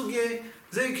עיקר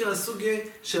הסוגיה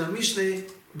של המשנה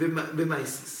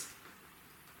במייסס.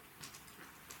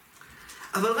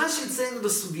 אבל רש"י אצלנו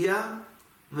בסוגיה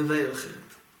מבאר אחרת.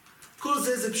 כל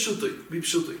זה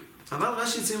בפשוטוי. אבל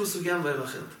רש"י אצלנו בסוגיה מבאר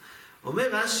אחרת. אומר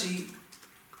רש"י,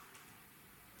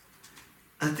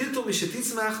 הטילטו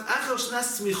משתצמח, אחר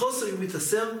שנס צמיחוסוי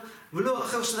ומתאסר, ולא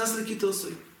אחר שנס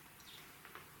לקיטוסוי.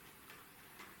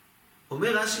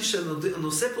 אומר רש"י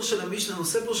שהנושא פה של המשנה,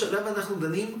 הנושא פה שעליו אנחנו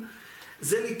דנים,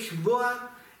 זה לקבוע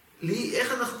לי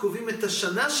איך אנחנו קובעים את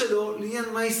השנה שלו לעניין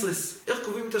מייסרס. איך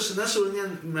קובעים את השנה שלו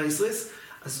לעניין מייסרס?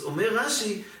 אז אומר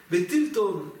רש"י,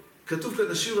 בטילטון, כתוב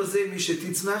כאן השיעור הזה מי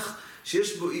שתצמח,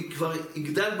 שיש בו, כבר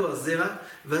יגדל בו הזרע,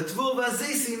 והתבור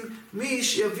והזייסים מי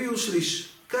שיביאו שליש.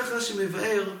 ככה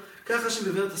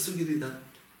שמבאר את הסוג ידידן.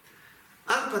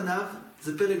 על פניו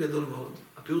זה פלא גדול מאוד,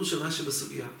 הפירוש של רש"י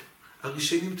בסוגיה.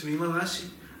 הראשונים תמימים על רש"י,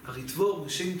 הריטבור,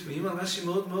 ראשונים תמימים על רש"י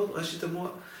מאוד מאוד, רש"י תמוה.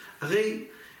 הרי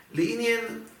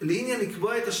לעניין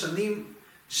לקבוע את השנים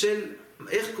של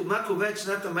מה קובע את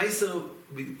שנת המייסר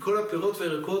בכל הפירות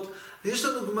והירקות, יש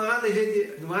לנו גמרא להדיא,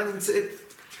 הגמרא נמצאת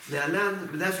להלן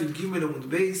בדף י"ג עמוד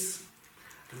בייס.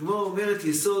 הגמרא אומרת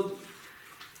יסוד,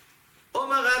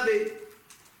 אומר רבי,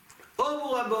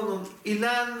 אומרו רבונון,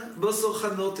 אילן בוסור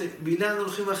חנותה, באילן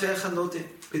הולכים אחרי החנותה,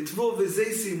 בטבו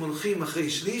וזייסים הולכים אחרי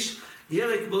שליש,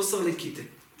 ירק בוסר לקיטה.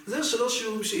 זה 3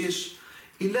 שיעורים שיש.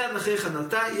 אילן אחרי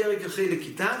חנתה, ירק אחרי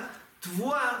לקיטה,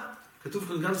 תבואה, כתוב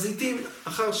כאן גם זיתים,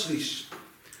 אחר שליש.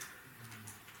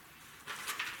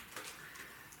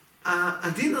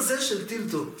 הדין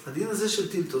הזה של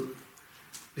טילטון,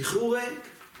 לכאורה,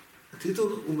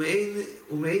 הטילטון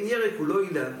הוא מעין ירק, הוא לא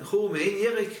אילן, לכאורה הוא מעין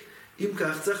ירק, אם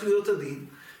כך צריך להיות הדין,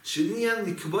 שעניין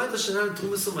לקבוע את השנה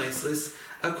לתרומס ומייסרס,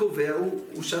 הקובע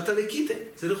הוא שעת הלקיטה.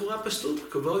 זה לכאורה פשטות,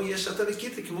 הקובע הוא יהיה שעת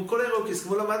הלקיטה, כמו כל הירוקס,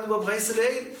 כמו למדנו בברייסה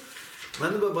לעיל.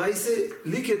 למדנו בברייסה,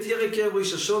 ליקט ירק ערב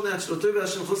ראש השונה, עד שלא טוב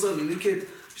והשם חוזר לליקט,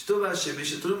 שטוב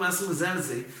והשמש, שתראו מה עשו מזה על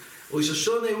זה. ראש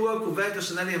השונה הוא הקובע את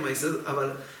השנה למייסרס, אבל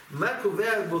מה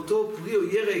קובע באותו פרי או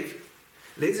ירק,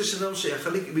 לאיזה שנה הוא שייך?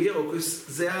 בירוקס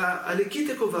זה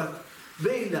הלקיטה קובע.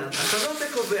 באילן, החנות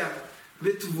הקובע.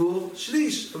 בטבור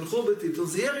שליש, המחור בטיטון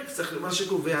זה ירק, צריך למה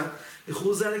שקובע,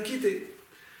 לכאורה זה הלקיטה.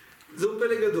 זהו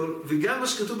פלא גדול, וגם מה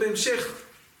שכתוב בהמשך,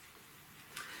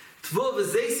 טבור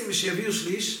וזייסים שיביאו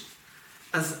שליש,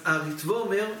 אז הריטבור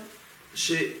אומר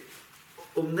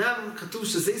שאומנם כתוב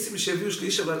שזייסים שיביאו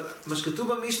שליש, אבל מה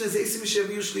שכתוב במשנה זייסים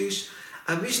שיביאו שליש,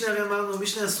 המשנה הרי אמרנו,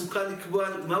 המשנה עסוקה לקבוע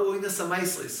מהו אוינס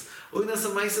המייסרס. אוינס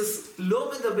המייסרס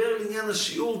לא מדבר לעניין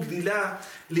השיעור גדילה,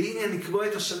 לעניין לקבוע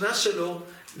את השנה שלו,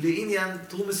 לעניין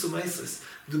תרומס ומייסרס.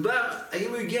 דובר, האם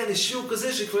הוא הגיע לשיעור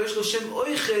כזה שכבר יש לו שם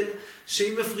אויכל,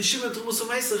 שאם מפרישים את תרומס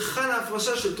ומייסרס, חלה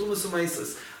ההפרשה של תרומס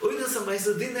ומייסרס. אוינס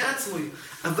המייסרס דין לעצמוי.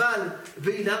 אבל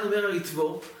באילן אומר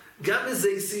הריטבור, גם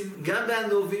בזייסים, גם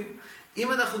באנובים,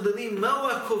 אם אנחנו דנים מהו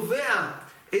הקובע,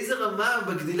 איזה רמה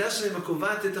בגדילה שלהם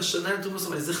הקובעת את השנה עם תרומס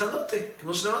ומייסרס, זה חנותה.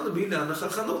 כמו שלמדנו, באילן אחר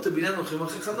חנותה, באילן הולכים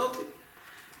אחרי חנותה.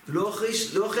 לא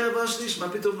אחרי הבא השליש, מה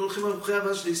פתאום לא הולכים אחרי הבא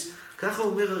השליש? ככה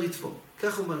אומר הריטבור.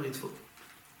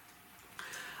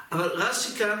 אבל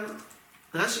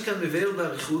רש"י כאן מבאר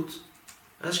בעריכות,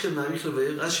 רש"י כאן מעריך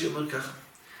לבאר, רש"י אומר ככה.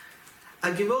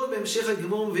 הגמור בהמשך,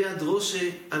 הגמור מביאה דרושה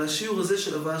על השיעור הזה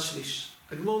של הבא השליש.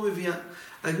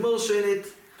 הגמור שואלת,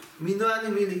 מינו אני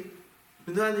מילי.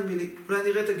 אולי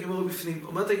נראה את הגמור בפנים.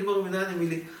 אומרת הגמור, מינו אני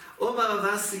מילי. אומר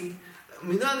רבסי,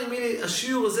 מינו אני מילי,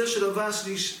 השיעור הזה של הבא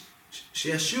השליש,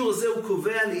 שהשיעור הזה הוא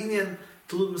קובע לעניין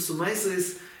תרומס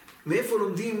ומייסרס, מאיפה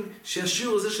לומדים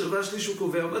שהשיעור הזה של הבא השליש הוא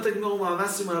קובע? אומרת הגמור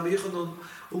ומערסי מרבי יחנון,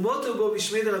 ומותו בו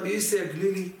משמי דרבי יוסי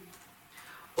הגלילי,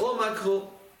 או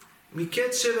מקרו,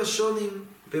 מקץ 7 שונים,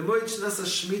 במועד שנת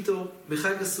השמיטו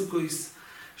בחג הסוכויס.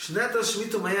 שנת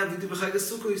השמיטו, מה היה הווידאו בחג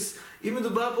הסוכויס? אם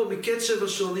מדובר פה מקץ 7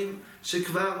 שונים,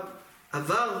 שכבר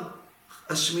עבר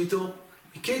השמיטו,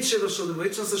 מקץ 7 שונים,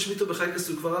 במועד שנת השמיטו בחג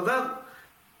הסוכויס, כבר עבר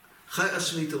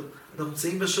השמיטו. אנחנו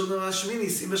נמצאים בשונה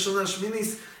השמיניס, אם בשונה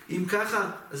השמיניס, אם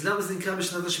ככה, אז למה זה נקרא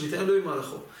בשנת השמיטה? אין לו יאמר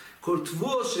לכו. כל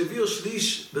תבואו שהביאו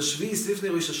שליש בשביעיס לפני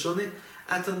ראש השונה,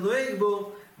 אתה נוהג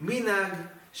בו מנהג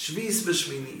שביעיס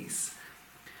בשמיניס.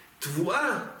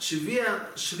 תבואה שהביאה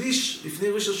שליש לפני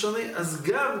ראש השונה, אז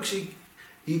גם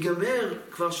כשיגמר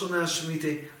כבר שונה השמיטה,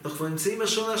 אנחנו כבר נמצאים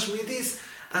בשונה השמיטיס,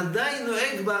 עדיין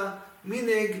נוהג בה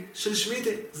מנהג של שמיטה.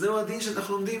 זהו הדין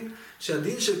שאנחנו לומדים,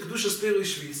 שהדין של קדוש הספירו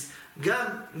שביעיס, גם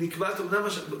נקבעת אמנם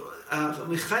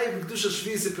המחי בקדוש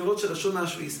השביעיס זה פירות של השונה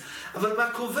השביעיס, אבל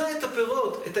מה קובע את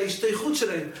הפירות, את ההשתייכות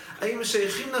שלהם, האם הם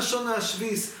שייכים לשונה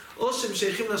השביעיס או שהם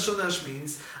שייכים לשונה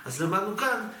השביעיס? אז למדנו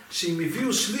כאן שאם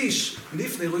הביאו שליש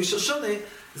לפני ראש השונה,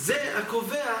 זה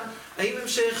הקובע האם הם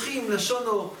שייכים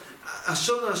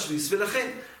לשונה השביעיס,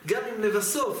 ולכן גם אם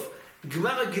לבסוף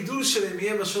גמר הגידול שלהם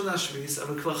יהיה בשונה השביעיס,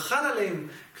 אבל כבר חל עליהם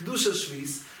קדוש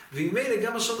השביעיס, ואם מילא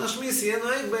גם השונה השביעיס יהיה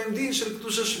נוהג בהם דין של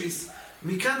קדוש השביעיס.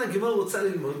 מכאן הגמור רוצה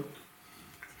ללמוד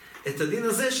את הדין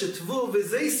הזה שטבור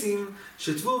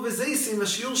וזייסים,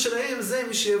 השיעור שלהם זה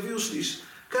מי שיביאו שליש.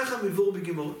 ככה מבואר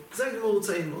בגמור. זה הגמור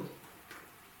רוצה ללמוד.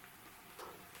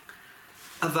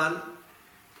 אבל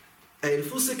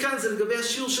האלפוסה כאן זה לגבי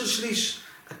השיעור של שליש.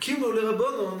 הקימו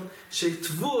לרבונון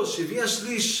שטבור שהביאה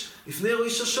שליש לפני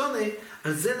ראש השונה,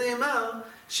 על זה נאמר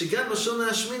שגם בשונה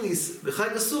השמיניס בחג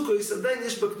הסוכויס עדיין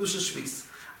יש בה קדוש השביעיס.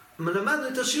 למדנו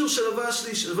את השיעור של הבא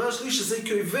השליש. הבא השליש הזה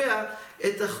קובע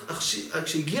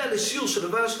כשהגיע לשיעור של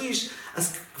הבא השליש,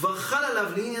 אז כבר חל עליו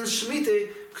לעניין שמיטה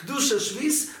קדוש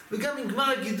השביעיס, וגם אם גמר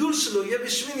הגידול שלו יהיה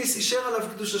בשמיניס, יישאר עליו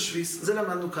קדוש השביעיס. זה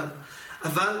למדנו כאן.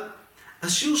 אבל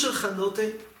השיעור של חנותה,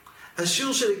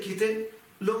 השיעור של הקיטה,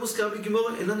 לא מוזכר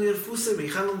בגימורה, אין לנו ילפוסה,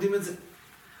 מאיכן לומדים את זה.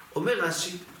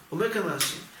 אומר כאן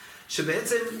רש"י,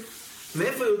 שבעצם,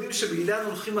 מאיפה יודעים שבאילן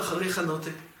הולכים אחרי חנותה?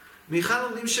 מאיכן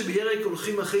לומדים שבירק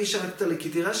הולכים אחרי שעת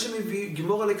הלקיטה? רש"י מביא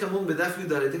גימורה לקמון בדף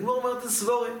י"ד, הגמור אומרת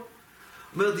סבורה.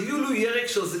 אומר, דיולו ירק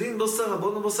שעוזלין בוסר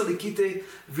רבונו בוסר לקיטה,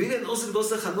 ואילן עוזל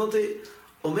בוסר חנותה,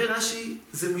 אומר רש"י,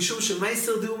 זה משום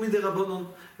שמייסר דהו מדי רבונון,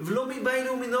 ולא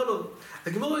מביינו מנולון.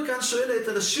 הגמורה כאן שואלת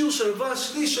על השיעור של הבוא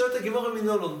השליש, שואלת הגמורה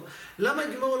מנולון. למה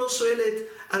הגמורה לא שואלת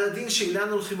על הדין שאילן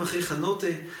הולכים אחרי חנותה,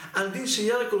 על הדין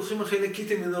שירק הולכים אחרי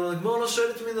לקיטה מנולון? הגמורה לא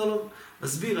שואלת מנולון.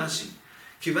 מסביר רש"י,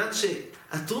 כיוון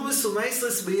שהתרומס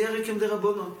ומייסרס בירק הם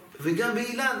דרבונון, וגם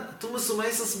באילן, התרומס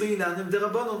ומייסרס באילן הם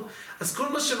דרבונון. אז כל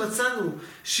מה שמצאנו,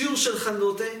 שיעור של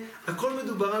חנותה, הכל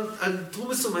מדובר על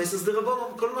תרומס ומייסרס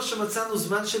דרבונון. כל מה שמצאנו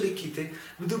זמן של לקיטה,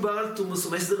 מדובר על תרומס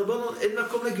ומייסרס דרבונון. אין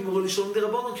מקום לגמור לשאול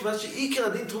דרבונון, כיוון שעיקר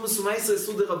הדין תרומס ומייסרס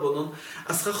הוא דרבונון.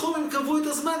 אז חכמים קבעו את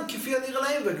הזמן כפי הנראה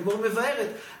להם, והגמור מבארת.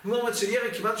 הגמור אומרת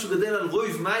שירק, כיוון שהוא גדל על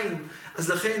רויב מים, אז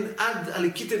לכן עד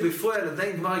הלקיטה בפועל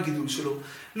עדיין גמר הגידול שלו.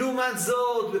 לעומת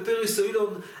זאת, בפריס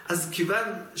אילון, אז כיוון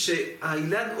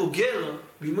שהאילן אוגר,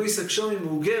 בימוי סקשומים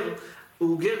הוא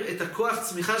אוגר את הכוח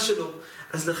צמיחה שלו,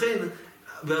 אז לכן,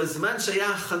 בזמן שהיה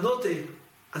החנותה,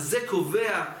 אז זה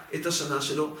קובע את השנה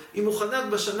שלו. אם הוא חנק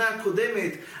בשנה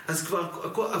הקודמת, אז כבר,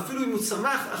 אפילו אם הוא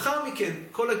צמח אחר מכן,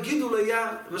 כל הגידול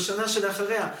היה בשנה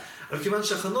שלאחריה. אבל כיוון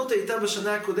שהחנותה הייתה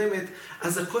בשנה הקודמת,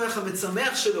 אז הכוח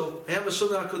המצמח שלו היה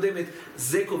בשנה הקודמת,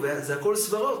 זה קובע, זה הכל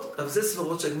סברות. אבל זה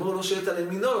סברות שהגמור לא שואלת עליהם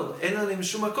מנולון, אין עליהם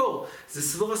שום מקור. זה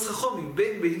סבור הסחכומים,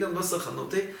 בין באילן נוסר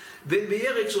חנותה, בין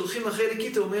בירק שהולכים אחרי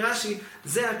לקיטה, אומר רש"י,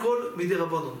 זה הכל מדי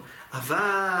רבונון.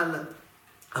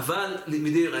 אבל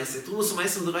מדי רייסה, תרומוס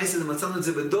ומייסם דרייסה, מצאנו את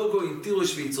זה בדוגוין,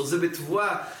 תירוש וייצור, זה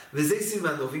בתבואה וזייסים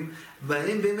והנובים,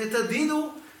 בהם באמת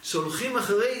הדינו שהולכים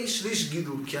אחרי שליש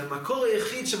גידול, כי המקור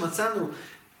היחיד שמצאנו,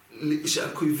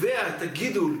 שהקובע את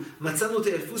הגידול, מצאנו את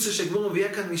האלפוסה שהגמור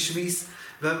מביאה כאן משוויס,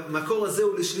 והמקור הזה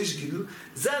הוא לשליש גידול,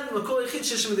 זה המקור היחיד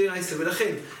שיש מדי רייסה,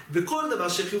 ולכן, בכל דבר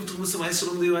שהחיוב תרומוס ומייסם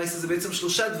שלא מדי רייסה, זה בעצם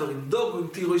שלושה דברים, דוגוין,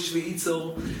 תירוש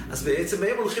וייצור, אז בעצם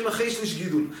בהם הולכים אחרי שליש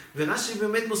גידול, ורש"י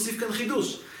באמת מוסיף כאן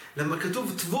חידוש, למה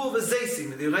כתוב תבוא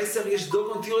וזייסים, מדי רייסה יש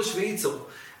דוגוין, תירוש וייצור,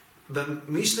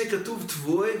 במשנה כתוב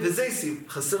תבואה וזייסים,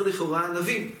 חסר לכאורה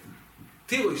ענבים.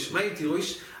 תירוש, מה עם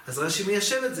תירוש? אז רש"י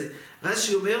מיישב את זה.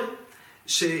 רש"י אומר,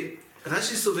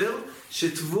 רש"י סובר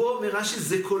שתבואה, אומר רש"י,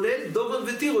 זה כולל דוגון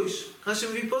ותירוש. רש"י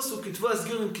מביא פוסוק, כתבואה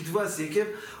סגירים, כתבואה סיקב,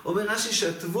 אומר רש"י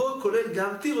שהתבואה כולל גם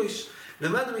תירוש.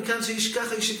 למדנו מכאן שיש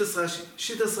ככה שיטס רש"י.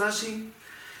 שיטס רש"י,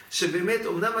 שבאמת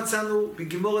אומנם מצאנו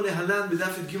בגימור להלן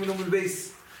בדף את גימל עמוד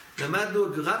בייס. למדנו,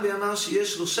 רבי אמר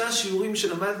שיש 3 שיעורים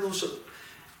שלמדנו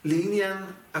לעניין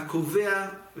הקובע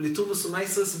לתרומוס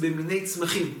ומייסרס במיני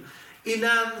צמחים.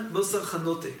 אילן בוסר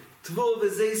חנותה, תבוא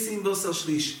וזייסים בוסר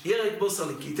שליש, ירק בוסר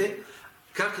לקיטה,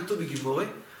 כך כתוב בגימורה.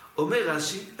 אומר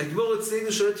רש"י, הגימור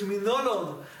אצלנו שואלת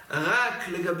מנולון רק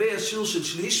לגבי השיעור של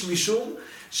שליש, משום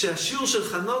שהשיעור של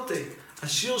חנותה,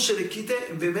 השיעור של לקיטה,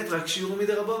 הם באמת רק שיעור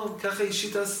מדי רבונון, ככה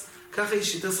היא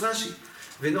שיטס רש"י.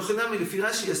 ונוחנמי לפי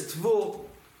רש"י, אז תבוא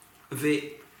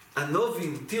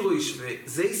והנובים, תירוש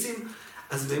וזייסים,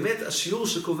 אז באמת השיעור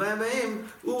שקובע בהם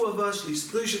הוא הבא השליש.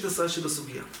 זו שיטס רש"י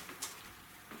בסוגיה.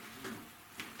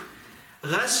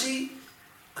 רש"י,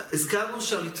 הזכרנו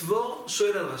שהריטבור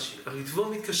שואל על רש"י. הריטבור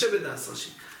מתקשה בדעס רש"י.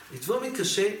 הריטבור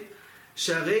מתקשה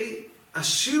שהרי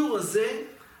השיעור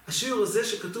הזה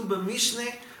שכתוב במשנה,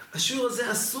 השיעור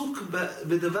הזה עסוק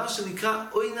בדבר שנקרא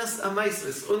אוינס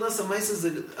המייסרס. אוינס המייסרס,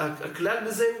 הכלל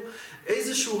בזה הוא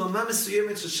איזשהו רמה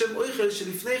מסוימת של שם אויכל,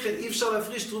 שלפני כן אי אפשר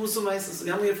להפריש תרומוס ומייסרס.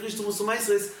 גם אם יפריש תרומוס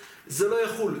ומייסרס, זה לא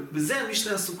יחול. בזה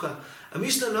המשנה עסוקה.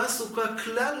 המשנה לא עסוקה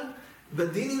כלל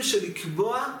בדינים של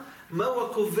לקבוע מהו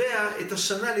הקובע את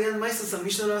השנה ליד מייסרס.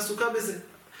 המשנה לא עסוקה בזה.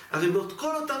 הרי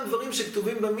כל אותם דברים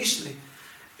שכתובים במשנה,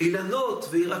 אילנות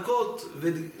וירקות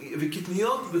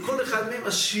וקטניות, בכל אחד מהם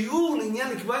השיעור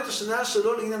לעניין לקבוע את השנה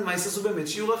שלו לעניין מייסרס הוא באמת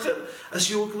שיעור אחר.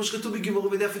 השיעור כמו שכתוב בגימור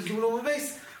בדף את גימור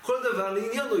מבייס, כל דבר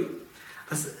לעניין הוא.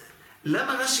 אז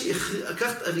למה רש"י,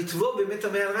 כך הריטבו באמת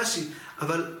תמה על רש"י,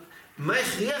 אבל מה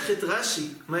הכריח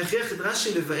את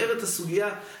רש"י לבאר את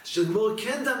הסוגיה של גמור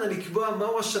כן דנה לקבוע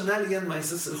מהו השנה לעניין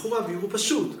מייסרס? לכאורה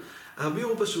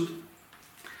הביאור הוא פשוט,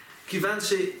 כיוון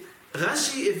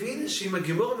רש"י הבין שאם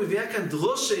הגמור מביאה כאן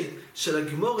דרושה של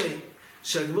הגמורה,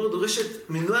 שהגמור דורשת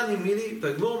מנוע נימילי,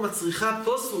 והגמור מצריכה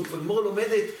פוסוק, והגמור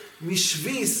לומדת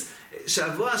משוויס,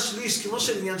 שהבוא השליש, כמו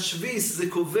שלעניין שוויס, זה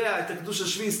קובע את הקדוש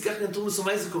השוויס, כך נתון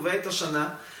מסומאי זה קובע את השנה,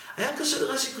 היה קשה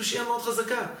לרש"י קושיה מאוד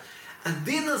חזקה.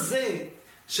 הדין הזה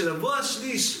של הבוא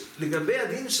השליש, לגבי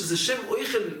הדין שזה שם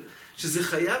אויכל, שזה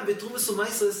חייב בתרומס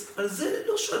ומייסרס, על זה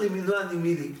לא שואלים מנוע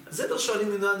נימילי. על זה לא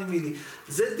שואלים מנוע נימילי.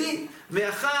 זה דין.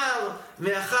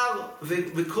 מאחר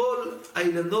ובכל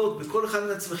האילנות, בכל אחד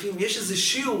מהצמחים, יש איזה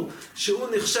שיעור שהוא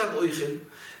נחשב אויכל.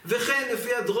 וכן,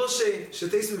 לפי הדרושה,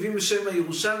 שטייס מביאים בשם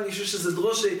הירושלמי, שזה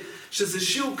דרושה, שזה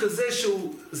שיעור כזה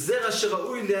שהוא זרע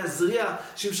שראוי להזריע,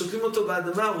 שאם שותלים אותו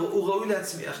באדמה, הוא ראוי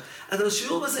להצמיח. אז על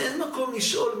השיעור הזה אין מקום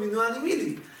לשאול מנוע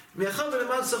נימילי. מאחר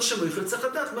ולמעלה צריך שם אויכל, צריך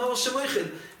לדעת מהו השם אויכל.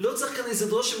 לא צריך כאן איזה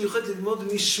דרושה מיוחד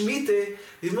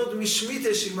ללמוד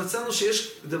משמיטה, שמצאנו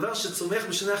שיש דבר שצומח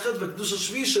בשנה אחרת, והקדוש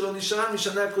השביעי שלו נשארה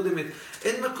משנה הקודמת.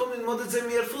 אין מקום ללמוד את זה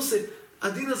מאלפוסה.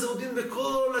 הדין הזה הוא דין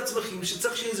בכל הצמחים,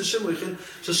 שצריך שיהיה איזה שם אויכל,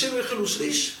 שהשם אויכל הוא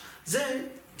שליש, זה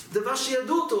דבר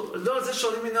שידעו אותו, לא על זה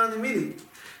שואלים מנוע נימילי.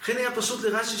 לכן היה פשוט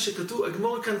לרש"י שכתוב,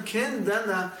 הגמור כאן כן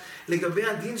דנה לגבי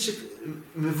הדין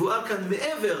שמבואר כאן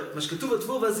מעבר, מה שכתוב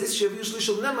בתבור והזיס שיביאו שליש,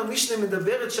 אמנם המשנה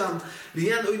מדברת שם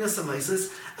לעניין אוינס המייסרס,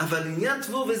 אבל לעניין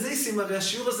תבור וזיסים, הרי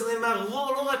השיעור הזה נאמר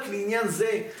לא רק לעניין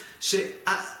זה,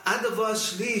 שעד אבוא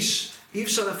השליש אי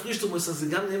אפשר להפריש תרומוס, אז זה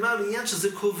גם נאמר לעניין שזה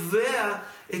קובע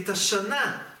את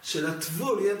השנה של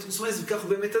התבור לעניין תרומוס מייס, וכך הוא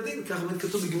באמת הדין, כך באמת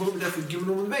כתוב בגמור בדף י"ג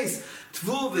עמוד בייס,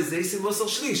 תבור וזיסים מוסר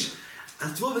שליש.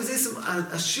 התבור וזיסים,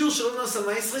 השיעור של אוינס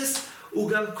המייסרס, הוא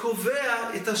גם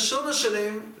קובע את השונה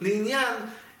שלהם לעניין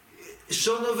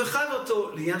שונו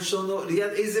וחברתו, לעניין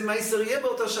איזה מייסר יהיה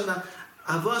באותה שנה.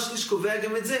 אבוא השליש קובע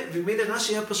גם את זה, ומילא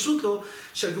רש"י היה פשוט לו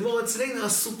שהגמור אצלנו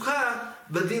עסוקה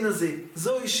בדין הזה.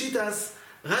 זו שיטס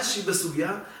רש"י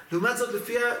בסוגיה, לעומת זאת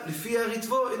לפי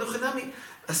הריטבו אינו חינמי.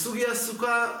 הסוגיה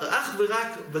עסוקה אך ורק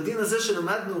בדין הזה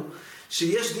שלמדנו,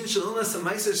 שיש דין של אונס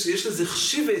המייסס, שיש לזה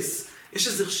חשיבס, יש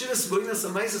איזה חשיבס באונס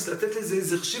המייסס, לתת לזה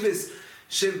איזה חשיבס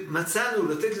שמצאנו,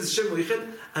 לתת לזה שם אויכל,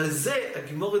 על זה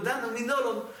הגמור דנה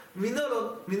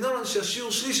מינולון,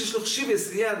 שהשיעור שליש יש לו חשיבס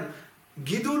לעניין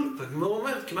גידול, והגמור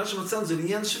אומר, כמעט שמצאנו זה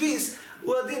לעניין שביס,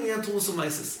 הוא הדין לעניין תרומוס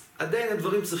ומייסס. עדיין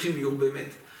הדברים צריכים להיות באמת.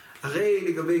 הרי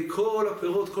לגבי כל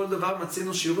הפירות, כל דבר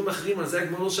מצאנו שיעורים אחרים, על זה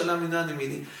הגמור לא שאלה מנוע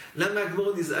נימילי. למה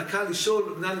הגמור נזעקה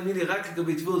לשאול מנוע נימילי רק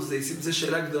לגבי תבור וזיסים? זו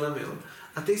שאלה גדולה מאוד.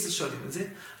 הטייסס שואלים את זה.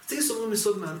 הטייסס אומרים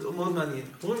יסוד מאוד מעניין.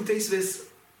 אומרים טייסס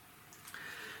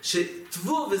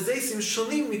שתבור וזיסים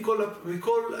שונים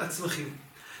מכל הצמחים.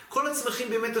 כל הצמחים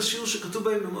באמת השיעור שכתוב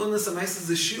בהם באונס המייסס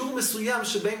זה שיעור מסוים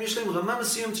שבהם יש להם רמה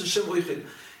מסוימת של שם אויכל.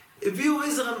 הביאו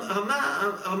איזו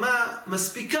רמה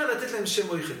מספיקה לתת להם שם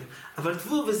אויכל. אבל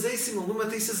תבור וזיסים אומרים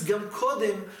הטייסס גם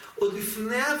קודם, עוד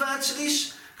לפני הבאת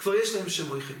שליש, כבר יש להם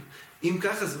שם אויכל. אם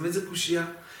ככה, אז באמת זה קושייה.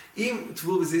 אם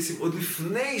תבור וזיסים עוד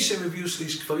לפני שהם הביאו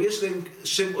שליש, כבר יש להם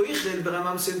שם אויכל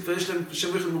ברמה מסוימת, כבר יש להם שם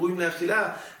אויכל מרואים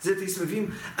לאכילה, זה טייס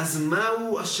מביאים. אז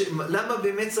למה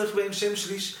באמת צריך בהם שם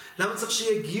שליש? למה צריך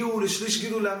שיגיעו לשליש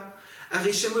גידולם?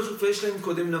 הרי שם אויכל כבר יש להם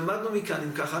קודם, למדנו מכאן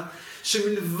אם ככה,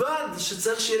 שמלבד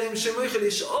שצריך שיהיה להם שם אויכל,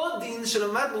 יש עוד דין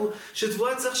שלמדנו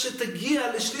שתבואה צריך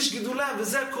שתגיע לשליש גידולה,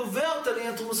 וזה הקובע אותה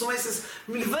לעניין תרומוס ומייסס,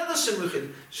 מלבד השם אויכל.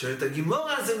 שואלת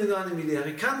הגימורה על זה מנוע נימילי,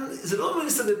 הרי כאן זה לא אומר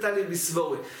לסדתה לי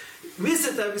בסבורי. מי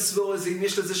סדתה בסבורי זה אם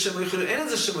יש לזה שם אויכל, אין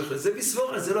לזה שם אויכל, זה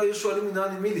בסבורי, זה לא היו שואלים מנוע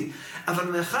נימילי. אבל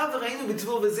מאחר וראינו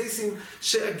בתבור וזיסים,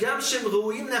 שגם שהם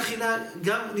ראויים לאכילה,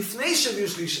 גם לפני שהביאו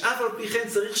שליש, אף על פי כן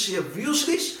צריך שיביאו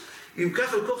שליש, אם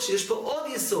כך על כך שיש פה עוד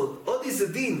יסוד, עוד איזה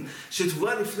דין,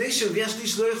 שתבואה לפני שמביאה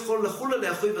שליש לא יכול לחול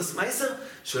עליה אחוי בסמייסר,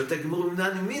 שואלת הגמור מנוע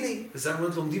נימילי, וזה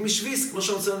אמרת לומדים משביס, כמו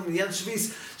שאומרים לעניין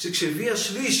שביס, שכשהביאה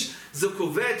שליש, זה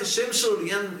קובע את השם שלו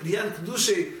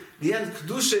לעניין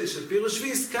קדושה של פירוש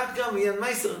שביס, כך גם לעניין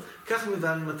מייסר, כך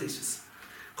מבארים הטייסס.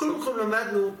 כל מקום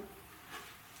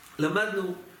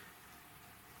למדנו,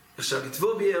 עכשיו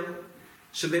לתבוא ביום,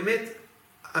 שבאמת,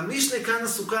 המשנה כאן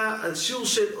עסוקה על שיעור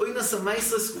של אוינס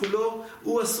המייסרס כולו,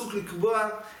 הוא עסוק לקבוע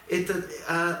את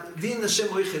הדין השם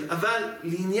אויכל. אבל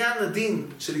לעניין הדין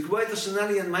של לקבוע את השנה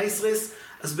לעניין מייסרס,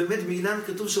 אז באמת באילן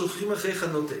כתוב שהולכים אחרי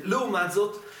חנותה. לעומת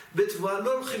זאת, בתבואה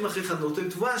לא הולכים אחרי חנותה,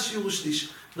 בתבואה השיעור הוא שליש.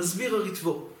 מסביר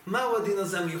הריטבו, מהו הדין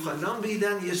הזה המיוחד? למה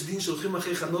באילן יש דין שהולכים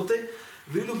אחרי חנותה,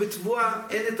 ואילו בתבואה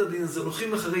אין את הדין הזה,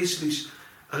 הולכים אחרי שליש.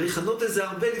 הרי חנותה זה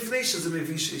הרבה לפני שזה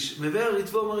מביא שליש. מביא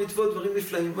הריטבו, אומר הריטבו דברים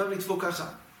נפלאים, אומר הריטבו ככה.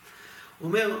 הוא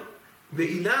אומר,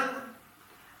 באילן,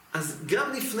 אז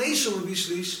גם לפני שהוא מביא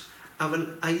שליש, אבל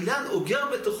האילן אוגר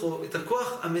בתוכו את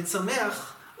הכוח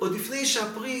המצמח, עוד לפני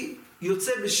שהפרי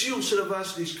יוצא בשיעור של הבא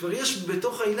השליש. כבר יש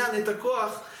בתוך האילן את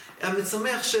הכוח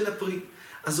המצמח של הפרי.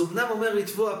 אז אמנם אומר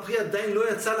ריטבו, הפרי עדיין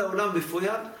לא יצא לעולם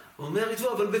בפועל, הוא אומר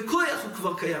ריטבו, אבל בכוח הוא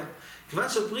כבר קיים. כיוון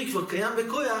שהפרי כבר קיים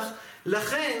בכוח,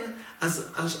 לכן, אז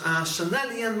השנה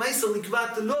לעניין מייסר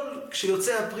נקבעת לא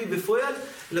כשיוצא הפרי בפועל,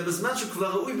 אלא בזמן שהוא כבר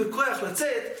ראוי בכוח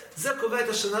לצאת, זה קובע את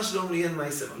השנה שלו לעניין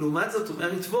מייסר. לעומת זאת, אומר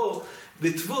ריטבו,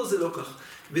 בתבוא זה לא כך.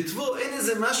 בתבוא אין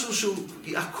איזה משהו שהוא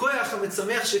הכוח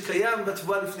המצמח שקיים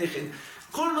בתבואה לפני כן.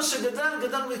 כל מה שגדל,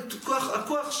 גדל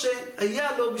הכוח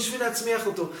שהיה לו בשביל להצמיח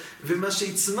אותו. ומה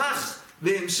שיצמח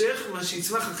בהמשך, מה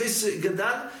שיצמח אחרי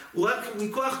שגדל, הוא רק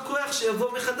מכוח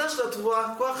שיבוא מחדש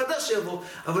לתבואה, כוח חדש שיבוא.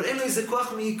 אבל אין לו איזה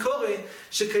כוח מעיקורא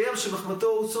שקיים, שמחמתו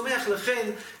הוא צומח.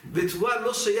 לכן, בתבואה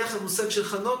לא שייך המושג של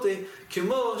חנותה,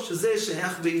 כמו שזה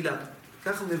שייך באילן.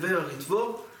 ככה מבאר הריטב"א.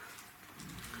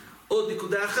 עוד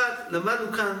נקודה אחת,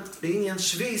 למדנו כאן לעניין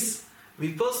שביס,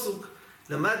 מפוסוק,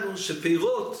 למדנו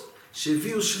שפירות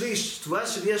שהביאו שליש, תבואה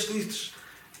שהביאה שליש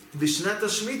בשנת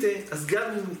השמיטה, אז גם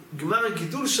אם גמר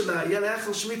הגידול שלה היה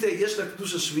לאחר שמיטה, יש לה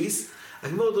קדוש השביס.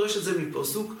 הגמור דורש את זה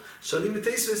מפוסוק. שואלים את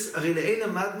תוספות, הרי לעיל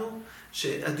למדנו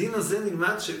שהדין הזה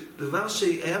נלמד שדבר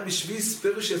שהיה בשביס,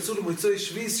 פירוש שיצאו למועצוי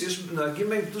שביס, שיש נוהגים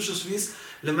בהם קדוש השביס,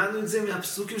 למדנו את זה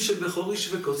מהפסוקים של בכור איש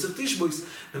וקוצר תשבויס,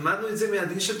 למדנו את זה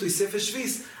מהדין של תוספת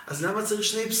שביס. אז למה צריך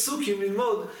שני פסוקים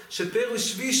ללמוד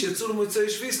שפירוש שביס שיצאו למועצוי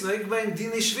שביס, נוהג בהם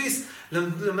דיני שביס?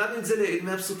 למדנו את זה לעיל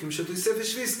מהפסוקים של תוספת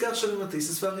שביס, כך שואלים את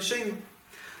תוספות והראשינו.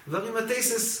 דברים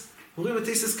התוספות, אומרים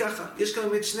התוספות ככה, יש כאן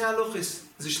באמת שני הלוכס,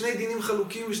 זה שני דינים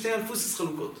חלוקים ושני אלפוסס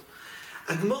חלוקות.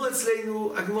 הגמור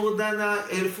אצלנו, הגמור דנה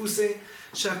אלפוסה,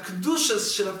 שהקדוש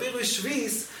של הפירוש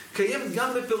שביס קיים גם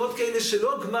בפירות כאלה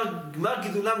שלא גמר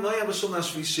גידולם לא היה בשון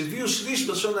השביס, שהביאו שליש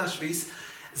בשון השביס.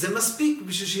 זה מספיק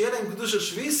בשביל שיהיה להם קדוש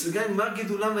השביס, וגם אם גמר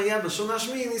גידולם היה בשון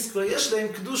השמיניס, כבר יש להם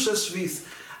קדוש השביס.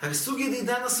 הסוג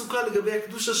ידידן עסוקה לגבי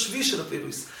הקדוש השביס של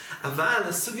הפירוש. אבל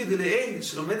הסוג ידידן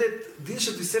שלומדת דין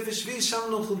של תוספת שביס, שם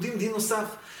אנחנו לומדים דין נוסף.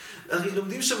 הרי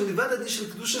לומדים שם מלבד הדין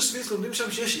של קדוש השביס, לומדים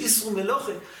שם שיש איסור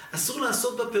מלוכה. אסור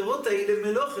לעשות בפירות האלה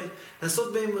מלוכה,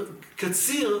 לעשות בהם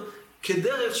קציר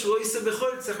כדרך שהוא לא יישא בחול,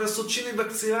 צריך לעשות שינוי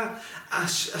בקצירה.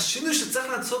 השינוי שצריך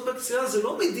לעשות בקצירה זה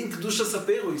לא מדין קדוש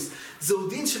הספירויס, זהו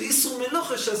דין של איסור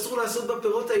מלוכה שאסור לעשות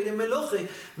בפירות האלה מלוכה.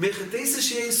 מחטאיסה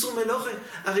שיהיה איסור מלוכה.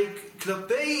 הרי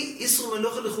כלפי איסור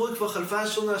מלוכה לכאורה כבר חלפה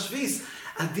השונה השביס.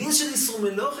 הדין של איסור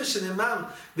מלוכה שנאמר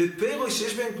בפירויס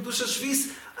שיש בהם קדוש השביס,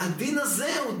 הדין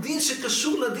הזה הוא דין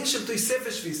שקשור לדין של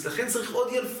תוספת שביס. לכן צריך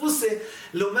עוד ילפוסה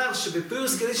לומר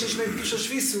שבפירוס כאלה שיש בהם קדוש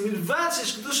השביס, ומלבד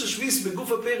שיש קדוש השביס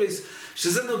בגוף הפירוס,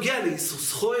 שזה נוגע לאיסור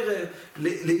סחוירה,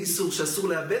 לאיסור שאסור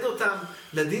לאבד אותם,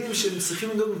 לדינים שהם צריכים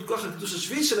לדאוג מכוח הקדוש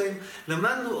השביס שלהם,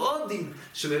 למדנו עוד דין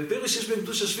שבפירוס שיש בהם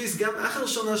קדוש השביס, גם אחר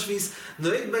שונה השביס,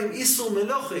 נוהג בהם איסור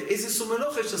מלוכה. איזה איסור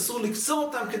מלוכה? שאסור לקצור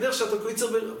אותם כדרך שאתה קוצר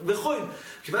בחול.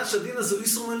 כיוון שהדין הזה הוא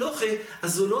איסור מלוכה,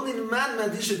 אז הוא לא נלמד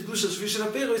מהדין של קדוש השביס של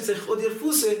הפירוס, צריך עוד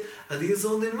ילפוסה, הדין הזה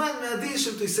הוא נלמד מהדין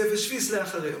של תוספת שביס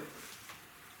לאחריו.